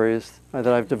forgiveness stories that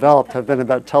I've developed have been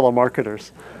about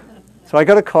telemarketers. So I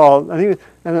got a call, and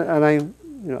I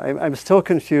I'm still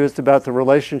confused about the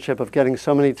relationship of getting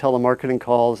so many telemarketing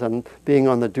calls and being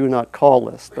on the do not call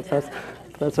list, but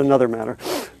that's another matter.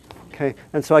 Okay,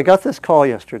 and so I got this call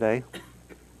yesterday,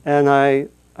 and I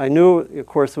knew, of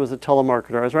course, it was a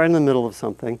telemarketer. I was right in the middle of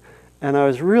something, and I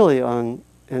was really on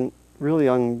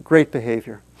great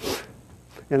behavior.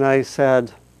 And I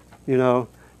said,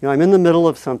 I'm in the middle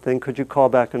of something. Could you call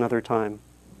back another time?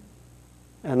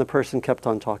 And the person kept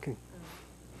on talking,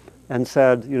 and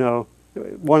said,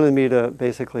 wanted me to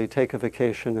basically take a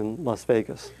vacation in Las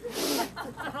Vegas.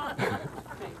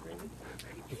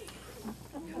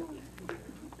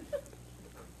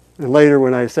 And later,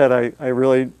 when I said I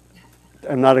really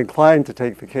am not inclined to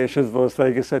take vacations in Las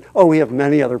Vegas, said, "Oh, we have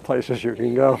many other places you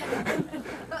can go."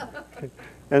 Okay.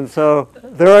 And so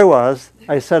there I was.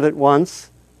 I said it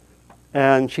once,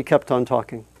 and she kept on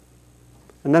talking.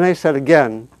 And then I said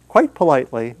again, quite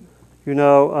politely,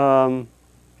 I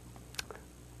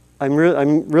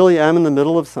really am in the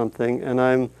middle of something, and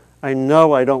I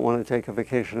know I don't want to take a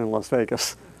vacation in Las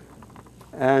Vegas.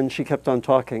 And she kept on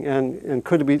talking, and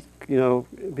could we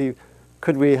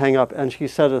hang up? And she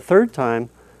said a third time,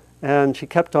 and she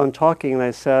kept on talking, and I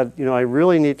said, I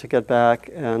really need to get back.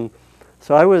 And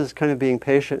so I was kind of being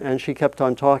patient, and she kept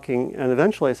on talking, and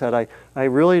eventually I said, I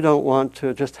really don't want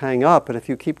to just hang up, but if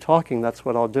you keep talking, that's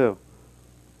what I'll do.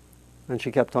 And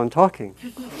she kept on talking.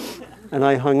 And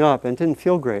I hung up, and it didn't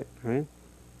feel great, right?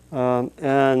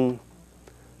 And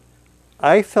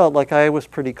I felt like I was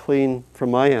pretty clean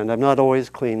from my end. I'm not always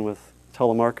clean with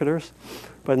telemarketers,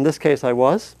 but in this case I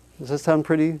was. Does this sound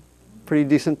pretty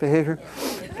decent behavior?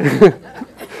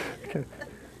 Okay.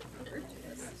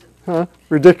 Huh?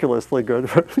 Ridiculously good.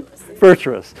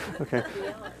 Virtuous. Okay.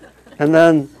 And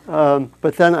then,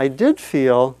 but then I could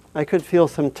feel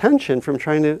some tension from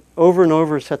trying to over and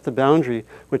over set the boundary,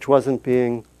 which wasn't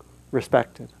being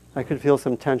respected. I could feel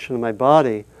some tension in my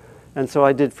body, and so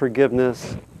I did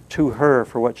forgiveness to her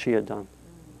for what she had done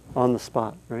on the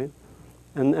spot, right?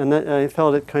 And I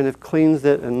felt it kind of cleansed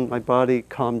it, and my body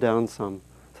calmed down some.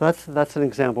 So that's an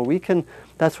example.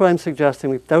 That's what I'm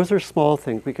suggesting. Those are small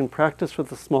things. We can practice with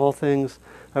the small things.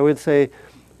 I would say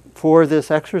for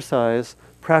this exercise,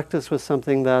 practice with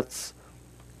something that's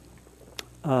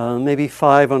maybe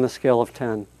 5 on a scale of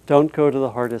 10. Don't go to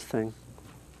the hardest thing.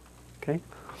 Okay?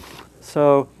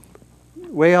 So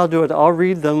the way I'll do it, I'll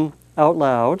read them out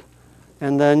loud,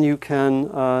 and then you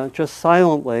can just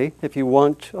silently, if you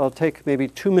want, I'll take maybe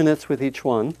 2 minutes with each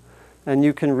one, and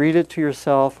you can read it to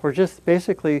yourself, or just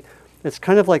basically, it's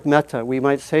kind of like metta. We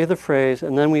might say the phrase,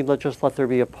 and then we just let there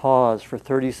be a pause for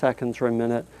 30 seconds or a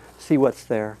minute, see what's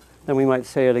there. Then we might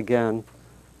say it again,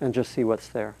 and just see what's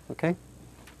there, okay?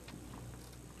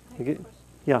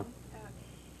 Yeah.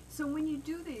 So when you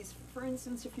do these, for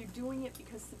instance, if you're doing it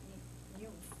because you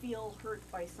feel hurt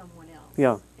by someone else,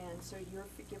 yeah, and so you're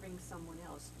forgiving someone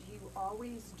else, do you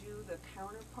always do the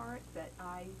counterpart that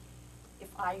if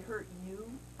I hurt you,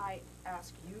 I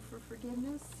ask you for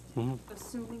forgiveness,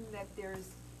 assuming that there's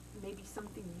maybe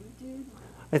something you did?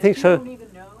 I think you so. Don't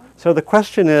even know? So the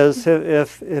question is,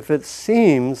 if it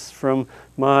seems from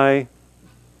my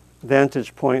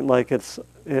vantage point like it's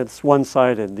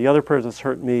one-sided, the other person's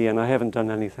hurt me and I haven't done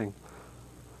anything.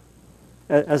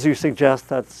 As you suggest,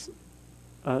 that's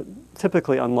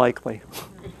typically unlikely.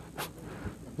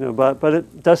 But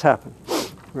it does happen,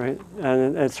 right?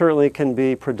 And it certainly can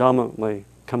be predominantly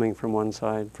coming from one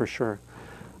side, for sure.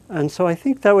 And so I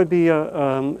think that would be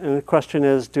and the question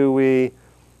is, do we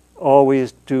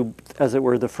always do, as it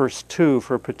were, the first two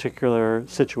for a particular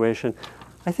situation?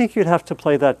 I think you'd have to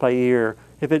play that by ear.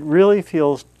 If it really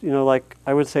feels, like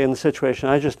I would say in the situation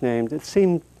I just named, it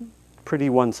seemed pretty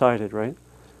one-sided, right?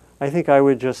 I think I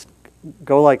would just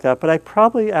go like that. But I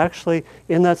probably actually,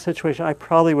 in that situation, I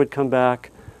probably would come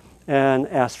back and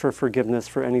ask for forgiveness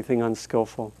for anything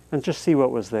unskillful and just see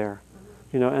what was there,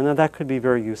 and then that could be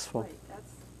very useful. Right,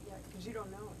 because you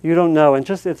don't know. You don't know, and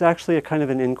it's actually a kind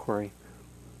of an inquiry,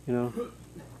 I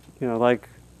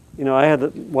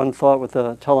had one thought with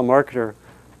a telemarketer.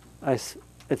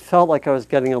 It felt like I was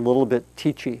getting a little bit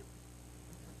teachy.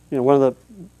 One of the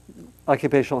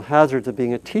occupational hazards of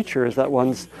being a teacher is that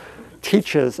one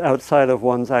teaches outside of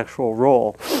one's actual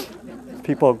role.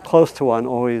 People close to one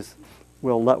always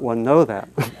will let one know that.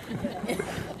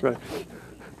 Right.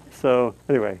 So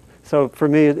anyway, so for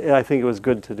me, I think it was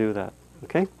good to do that.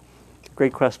 Okay?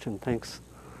 Great question. Thanks.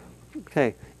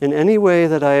 Okay. In any way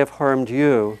that I have harmed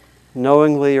you,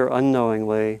 knowingly or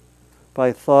unknowingly,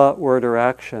 by thought, word, or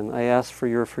action, I ask for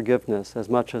your forgiveness as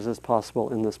much as is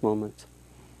possible in this moment.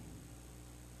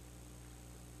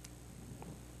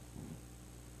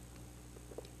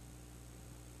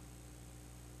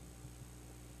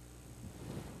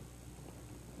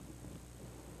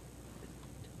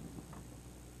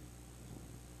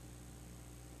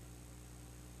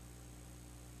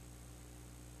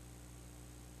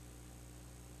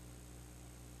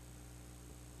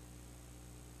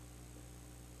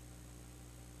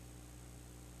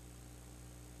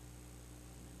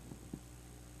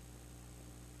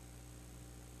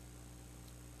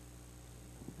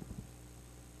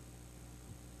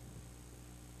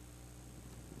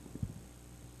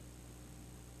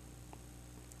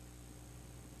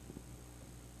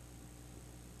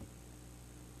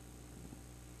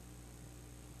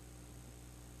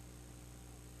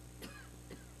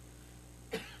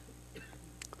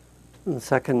 And the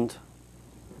second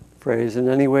phrase, in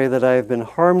any way that I have been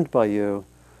harmed by you,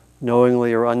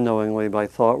 knowingly or unknowingly, by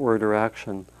thought, word, or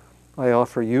action, I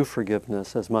offer you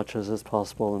forgiveness as much as is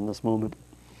possible in this moment.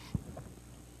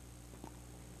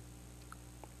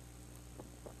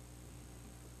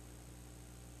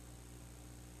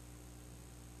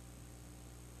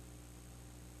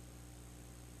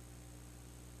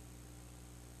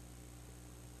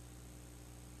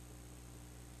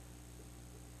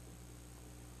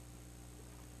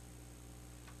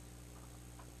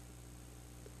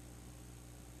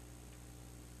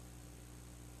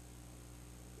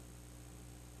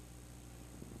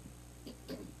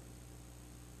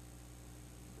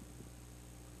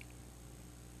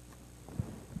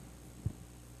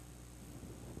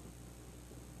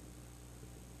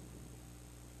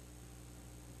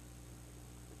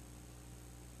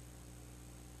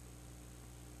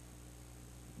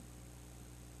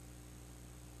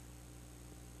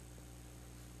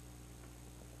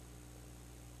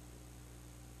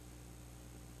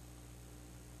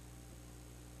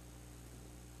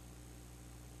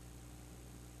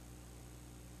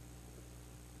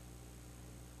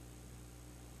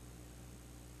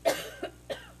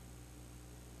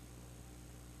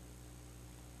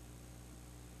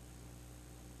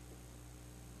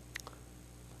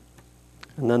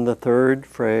 And then the third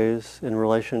phrase, in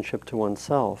relationship to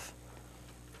oneself.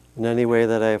 In any way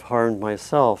that I have harmed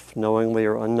myself, knowingly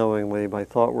or unknowingly, by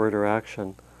thought, word, or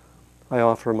action, I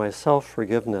offer myself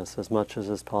forgiveness as much as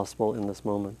is possible in this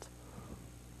moment.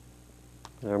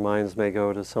 Our minds may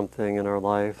go to something in our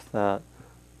life that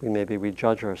we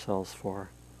judge ourselves for,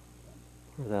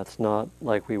 or that's not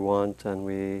like we want, and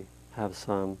we have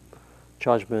some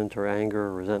judgment or anger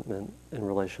or resentment in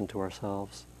relation to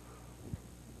ourselves.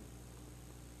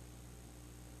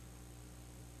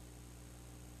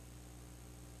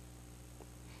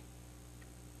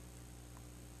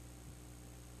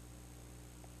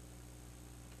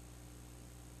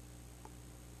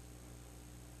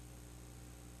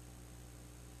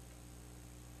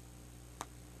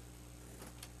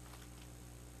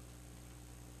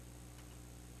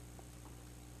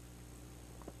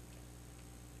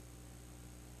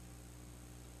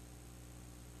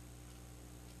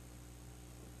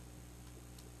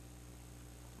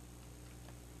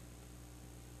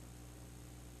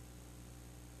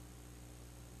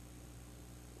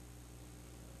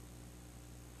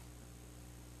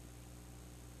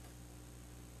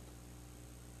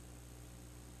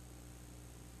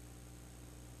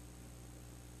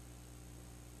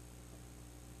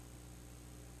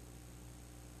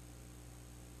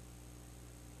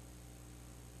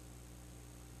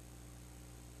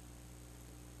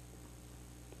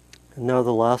 And now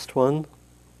the last one.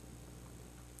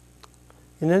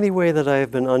 In any way that I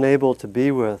have been unable to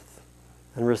be with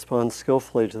and respond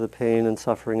skillfully to the pain and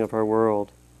suffering of our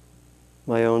world,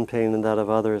 my own pain and that of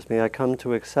others, may I come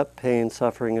to accept pain,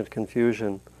 suffering, and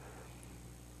confusion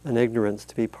and ignorance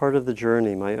to be part of the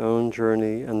journey, my own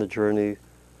journey and the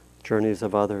journeys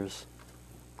of others.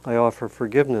 I offer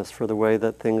forgiveness for the way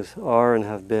that things are and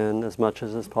have been as much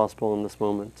as is possible in this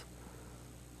moment.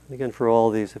 And again, for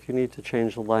all these, if you need to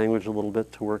change the language a little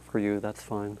bit to work for you, that's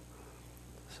fine.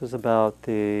 This is about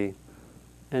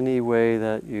any way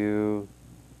that you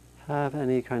have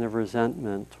any kind of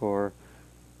resentment or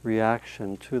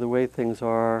reaction to the way things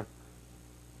are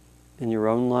in your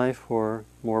own life or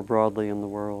more broadly in the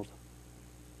world.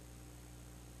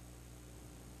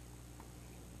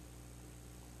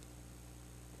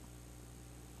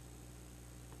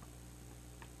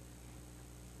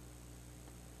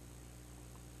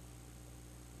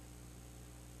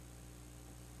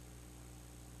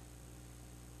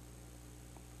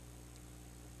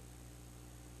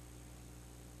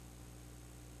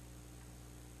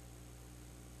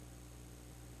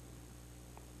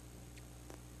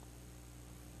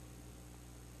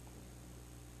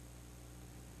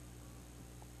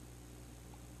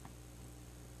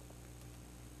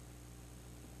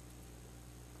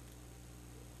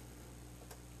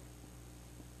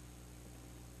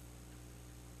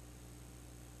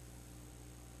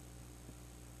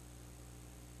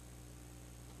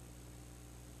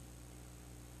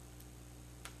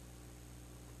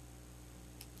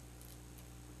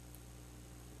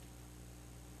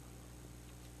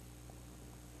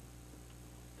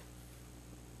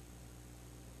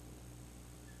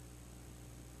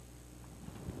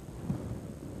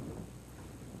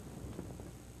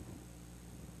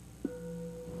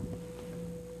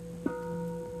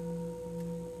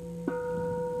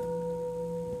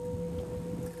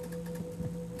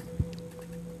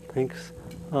 Thanks.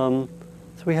 So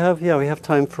we have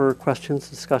time for questions,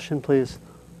 discussion, please.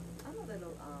 I'm a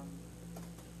little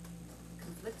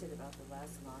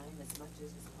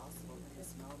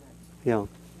Yeah.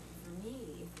 For me,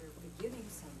 if you're forgiving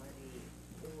somebody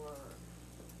or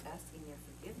asking their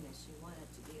forgiveness, you want it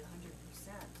to be 100%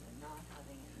 and not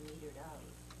having it metered out.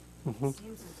 Mm-hmm. It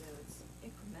seems as though it's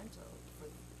incremental for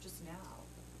just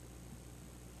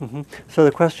now. Mm-hmm. So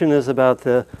the question is about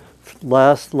the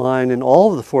last line in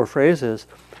all of the four phrases,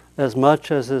 as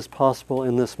much as is possible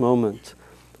in this moment.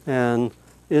 And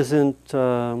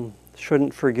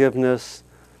shouldn't forgiveness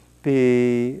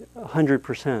be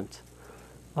 100%?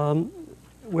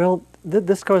 Well,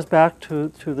 this goes back to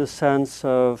the sense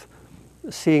of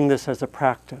seeing this as a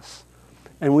practice.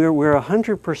 And we're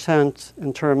 100%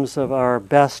 in terms of our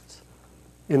best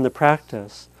in the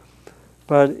practice.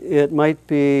 But it might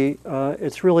be,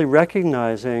 it's really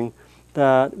recognizing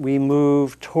that we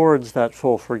move towards that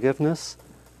full forgiveness,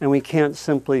 and we can't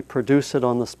simply produce it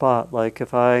on the spot. Like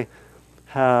if I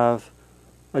have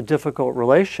a difficult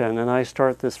relation and I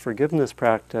start this forgiveness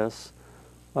practice,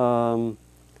 and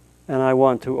I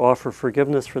want to offer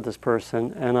forgiveness for this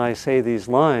person, and I say these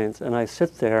lines, and I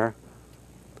sit there,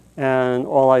 and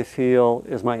all I feel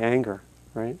is my anger,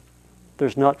 right?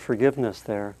 There's not forgiveness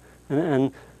there.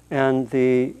 And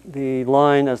the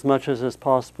line, as much as is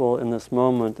possible in this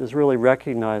moment, is really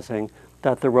recognizing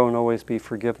that there won't always be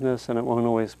forgiveness and it won't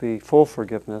always be full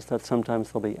forgiveness, that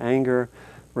sometimes there'll be anger,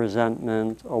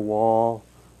 resentment, a wall,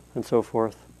 and so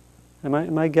forth. Am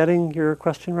I getting your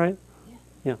question right? Yeah.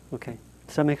 Yeah, okay.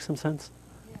 Does that make some sense?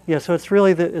 Yeah. Yeah, so it's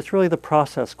really the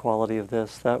process quality of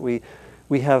this, that we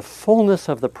have fullness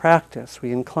of the practice,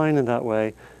 we incline in that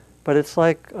way. But it's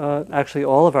like actually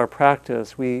all of our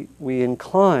practice, we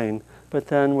incline, but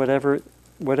then whatever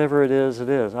it is, it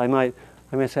is. I might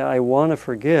say, I want to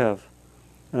forgive,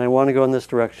 and I want to go in this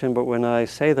direction, but when I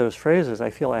say those phrases, I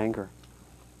feel anger,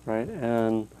 right?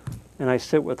 And I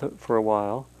sit with it for a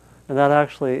while, and that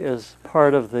actually is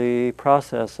part of the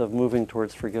process of moving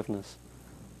towards forgiveness.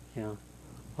 Yeah.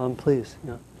 Please.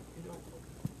 Yeah. You know,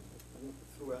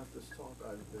 throughout this talk,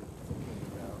 I've been thinking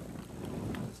about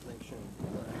the distinction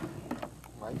that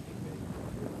might be made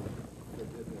between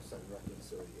forgiveness and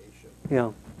reconciliation.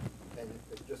 Yeah. And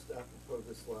just apropos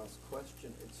this last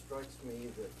question, it strikes me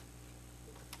that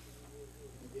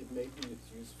maybe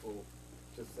it's useful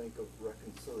to think of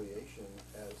reconciliation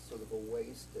as sort of a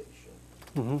way station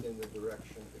in the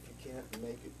direction. If you can't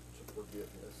make it to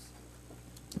forgiveness,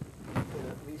 you can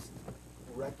at least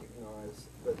recognize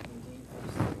that indeed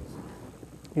these things,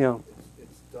 Yeah.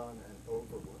 it's done and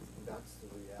over with. That's the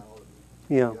reality.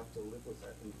 Yeah. You have to live with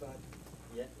that. In fact,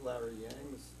 Larry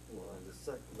Yang's line,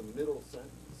 the middle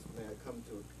sentence, may I come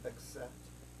to accept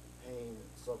pain,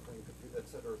 suffering, et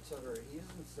cetera, he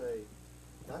doesn't say,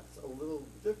 that's a little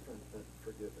different than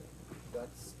forgiving.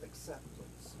 That's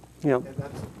acceptance. Yeah. And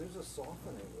there's a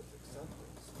softening with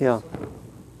acceptance. Yeah.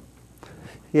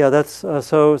 Yeah, that's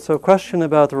so question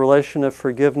about the relation of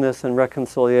forgiveness and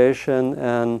reconciliation,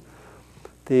 and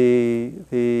the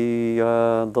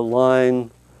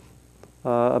line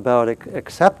about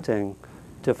accepting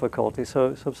difficulty.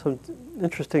 So some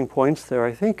interesting points there.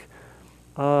 I think,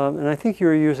 and I think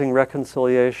you're using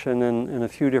reconciliation in a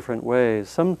few different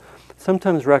ways.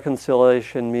 Sometimes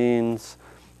reconciliation means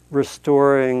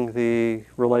restoring the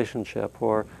relationship,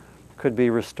 or could be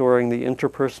restoring the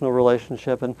interpersonal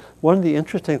relationship. And one of the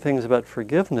interesting things about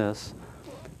forgiveness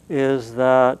is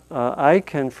that I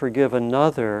can forgive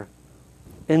another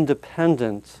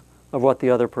independent of what the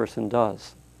other person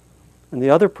does. And the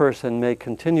other person may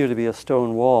continue to be a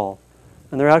stone wall,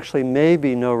 and there actually may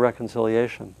be no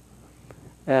reconciliation,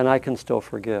 and I can still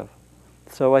forgive.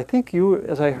 So I think you,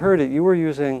 as I heard it, you were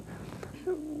using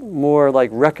more like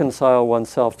reconcile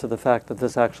oneself to the fact that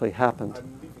this actually happened.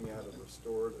 I'm leaving out a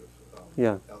restorative.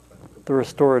 Yeah, the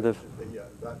restorative. Yeah,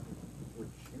 that which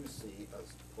you see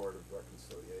as part of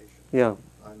reconciliation. Yeah.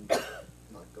 I'm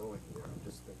not going there. I'm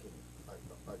just thinking. I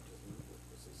just live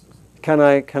with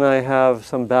this. Can I have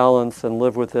some balance and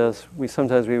live with this?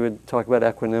 Sometimes we would talk about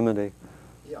equanimity.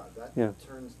 Yeah, that Yeah.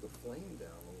 turns the flame down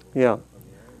a little Yeah. bit on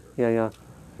the anger.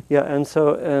 Yeah. And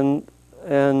so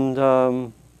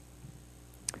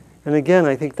and again,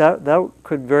 I think that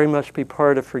could very much be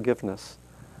part of forgiveness.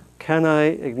 Can I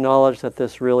acknowledge that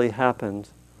this really happened?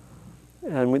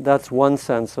 And that's one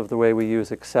sense of the way we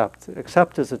use accept.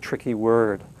 Accept is a tricky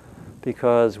word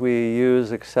because we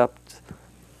use accept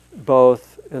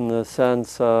both in the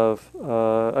sense of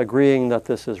agreeing that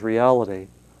this is reality,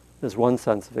 is one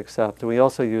sense of accept, and we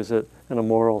also use it in a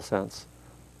moral sense.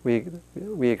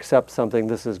 We accept something,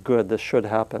 this is good, this should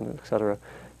happen, etc.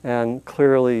 And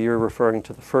clearly you're referring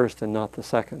to the first and not the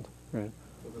second, right?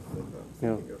 So the thing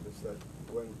I'm thinking of is that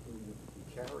when you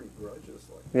carry grudges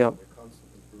like this, Yeah. and you're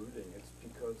constantly brooding, it's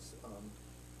because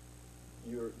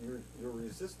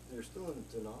you're still in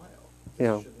denial.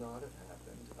 Yeah. This should not have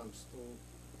happened. I'm still,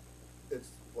 it's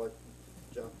like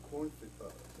John Cornfield's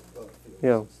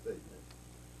Yeah. statement,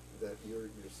 that you're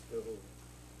still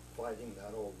fighting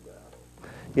that old battle.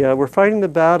 Yeah, we're fighting the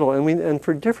battle, and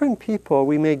for different people,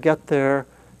 we may get there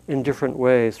in different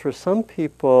ways. For some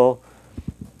people,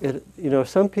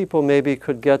 some people maybe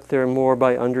could get there more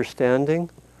by understanding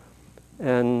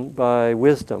and by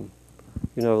wisdom.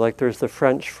 Like there's the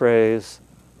French phrase,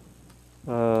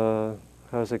 how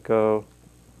does it go?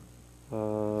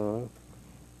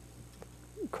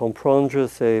 Comprendre,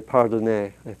 c'est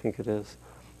pardonner, I think it is.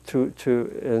 And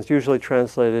it's usually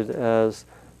translated as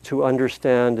to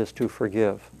understand is to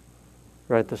forgive.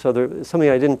 Right? So there's something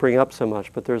I didn't bring up so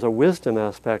much, but there's a wisdom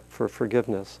aspect for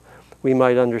forgiveness. We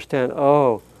might understand,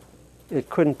 it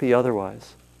couldn't be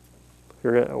otherwise.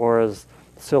 Or as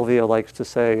Sylvia likes to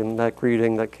say in that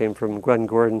greeting that came from Gwen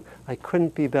Gordon, I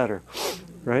couldn't be better,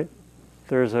 right?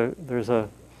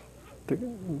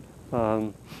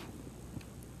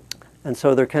 And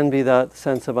so there can be that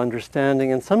sense of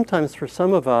understanding, and sometimes for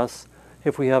some of us,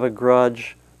 if we have a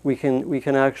grudge, we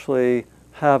can actually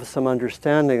have some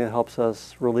understanding that helps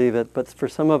us relieve it. But for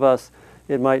some of us,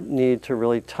 it might need to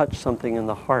really touch something in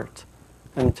the heart.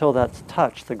 And until that's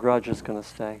touched, the grudge is going to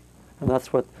stay. And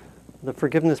that's what the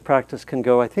forgiveness practice can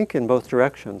go, I think, in both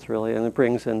directions, really. And it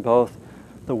brings in both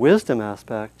the wisdom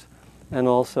aspect and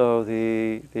also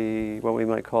the what we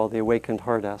might call the awakened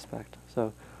heart aspect.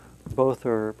 So both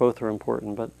are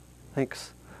important. But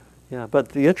thanks. Yeah. But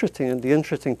the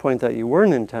interesting point that you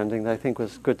weren't intending, that I think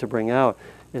was good to bring out,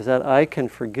 is that I can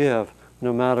forgive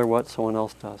no matter what someone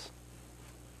else does.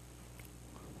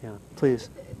 Yeah, please.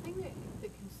 The thing that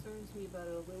concerns me about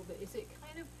it a little bit is it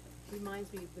kind of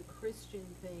reminds me of the Christian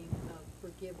thing of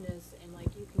forgiveness, and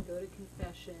like you can go to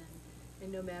confession,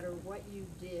 and no matter what you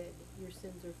did, your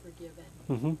sins are forgiven.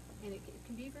 Mm-hmm. And it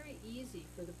can be very easy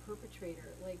for the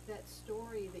perpetrator. Like that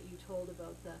story that you told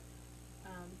about the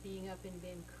being up in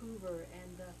Vancouver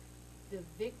and the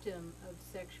victim of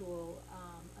sexual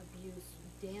abuse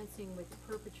dancing with the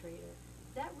perpetrator.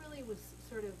 That really was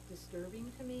sort of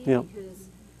disturbing to me, Yeah. because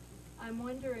I'm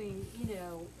wondering,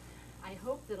 I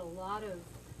hope a lot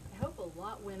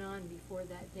went on before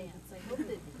that dance.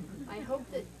 I hope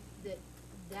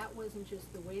that wasn't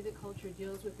just the way the culture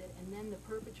deals with it, and then the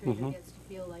perpetrator Mm-hmm. gets to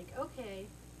feel like, okay,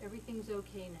 everything's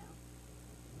okay now.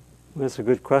 That's a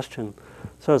good question.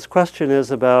 So his question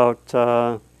is about,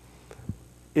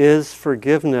 is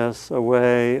forgiveness a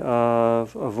way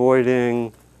of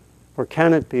avoiding, or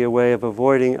can it be a way of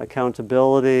avoiding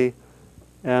accountability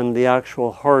and the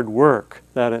actual hard work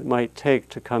that it might take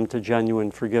to come to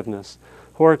genuine forgiveness,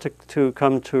 or to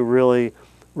come to really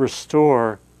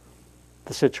restore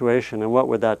the situation, and what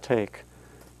would that take?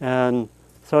 And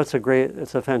so it's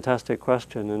a fantastic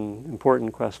question, and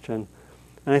important question.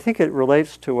 And I think it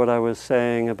relates to what I was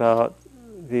saying about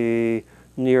the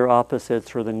near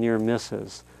opposites or the near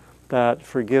misses, that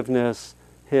forgiveness,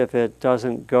 if it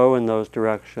doesn't go in those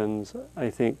directions, I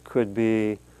think could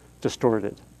be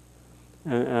distorted.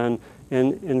 And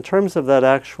in terms of that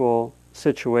actual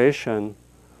situation,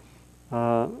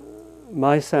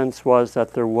 my sense was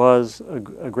that there was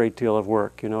a great deal of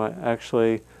work.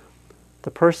 Actually,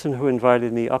 the person who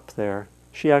invited me up there,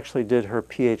 she actually did her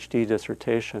PhD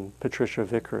dissertation, Patricia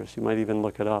Vickers, you might even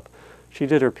look it up. She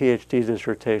did her PhD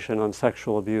dissertation on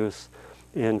sexual abuse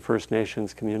in First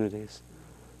Nations communities.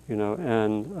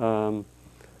 And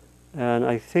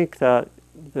I think that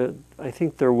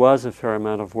there was a fair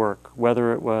amount of work.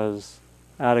 Whether it was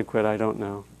adequate, I don't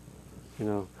know.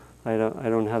 I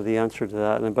don't have the answer to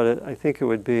that. But I think it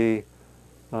would be.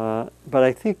 But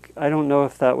I don't know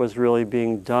if that was really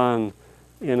being done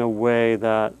in a way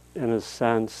that, in a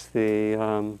sense,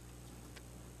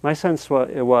 my sense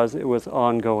it was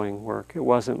ongoing work. It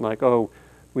wasn't like,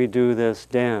 we do this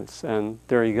dance and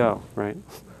there you go, right?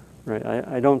 Right.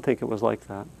 I don't think it was like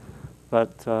that.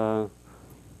 But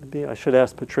I should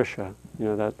ask Patricia.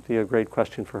 That'd be a great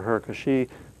question for her, because she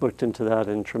looked into that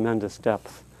in tremendous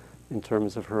depth in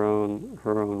terms of her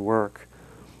own work.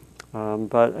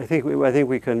 But I think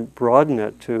we can broaden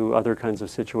it to other kinds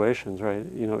of situations, right?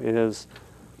 It is.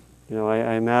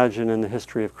 I imagine in the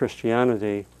history of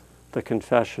Christianity, the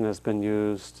confession has been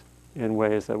used in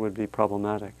ways that would be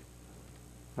problematic.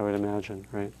 I would imagine,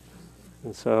 right?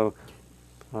 And so,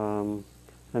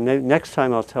 next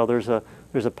time I'll tell. There's a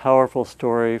powerful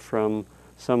story from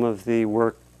some of the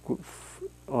work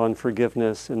on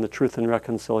forgiveness in the Truth and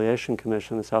Reconciliation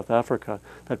Commission in South Africa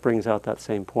that brings out that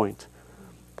same point.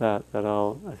 I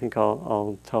think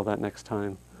I'll tell that next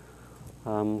time.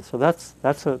 So that's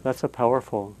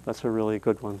a really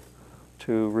good one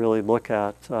to really look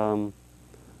at.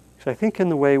 'Cause I think in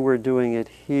the way we're doing it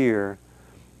here,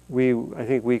 I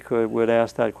think we would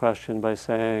ask that question by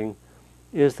saying,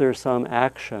 is there some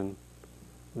action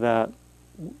that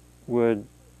would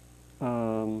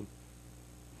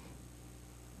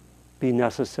be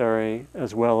necessary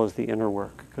as well as the inner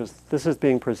work? Because this is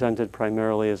being presented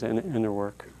primarily as inner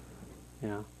work.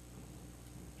 Yeah.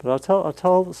 But I'll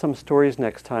tell some stories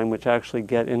next time which actually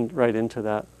get right into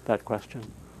that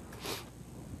question.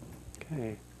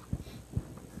 Okay.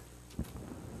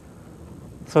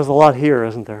 So there's a lot here,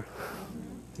 isn't there?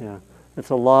 Yeah. It's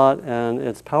a lot and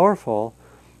it's powerful.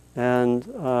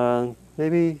 And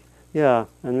maybe, yeah,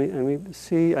 and we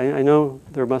see, I know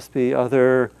there must be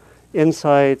other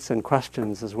insights and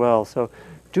questions as well. So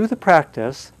do the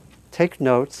practice, take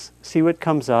notes, see what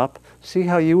comes up, see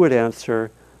how you would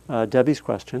answer Debbie's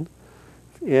question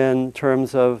in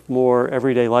terms of more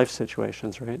everyday life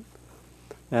situations, right?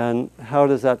 And how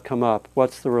does that come up?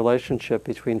 What's the relationship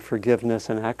between forgiveness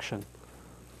and action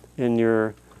in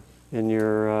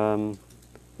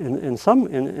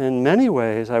many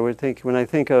ways? I would think, when I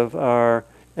think of our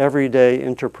everyday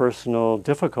interpersonal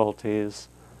difficulties,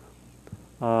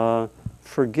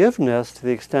 forgiveness, to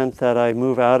the extent that I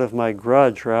move out of my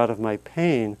grudge or out of my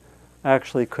pain,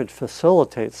 actually could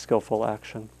facilitate skillful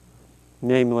action.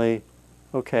 Namely,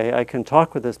 okay, I can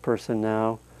talk with this person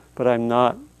now, but I'm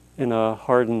not in a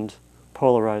hardened,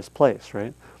 polarized place,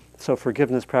 right? So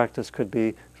forgiveness practice could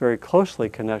be very closely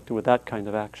connected with that kind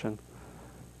of action.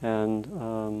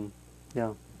 And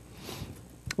yeah.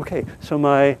 Okay, so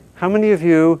how many of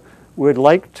you would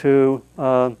like to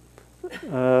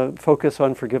focus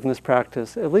on forgiveness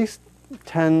practice at least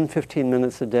 10, 15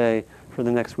 minutes a day for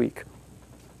the next week?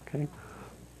 Okay.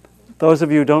 Those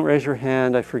of you who don't raise your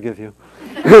hand, I forgive you.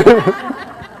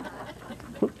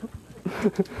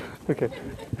 Okay.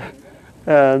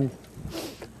 And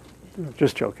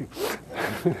just joking.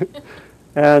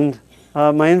 And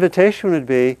my invitation would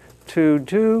be to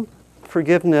do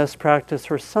forgiveness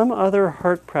practice or some other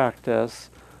heart practice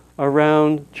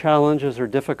around challenges or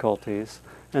difficulties,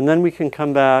 and then we can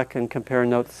come back and compare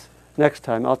notes next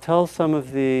time. I'll tell some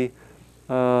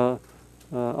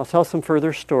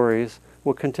further stories.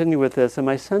 We'll continue with this, and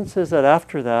my sense is that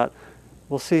after that,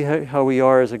 we'll see how we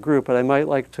are as a group, but I might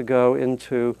like to go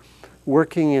into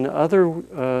working in other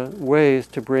ways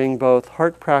to bring both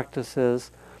heart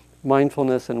practices,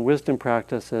 mindfulness, and wisdom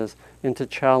practices into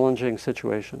challenging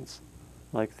situations,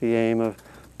 like the aim of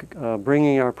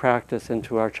bringing our practice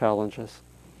into our challenges.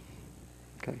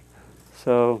 Okay,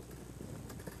 so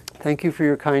thank you for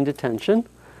your kind attention,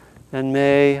 and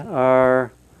may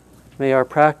our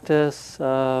practice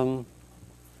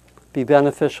be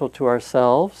beneficial to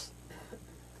ourselves.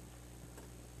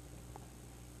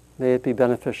 May it be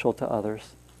beneficial to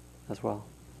others as well.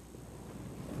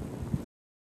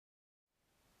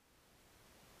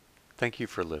 Thank you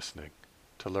for listening.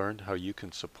 To learn how you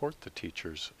can support the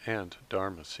teachers and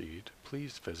Dharma Seed,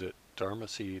 please visit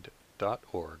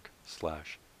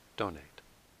dharmaseed.org/donate.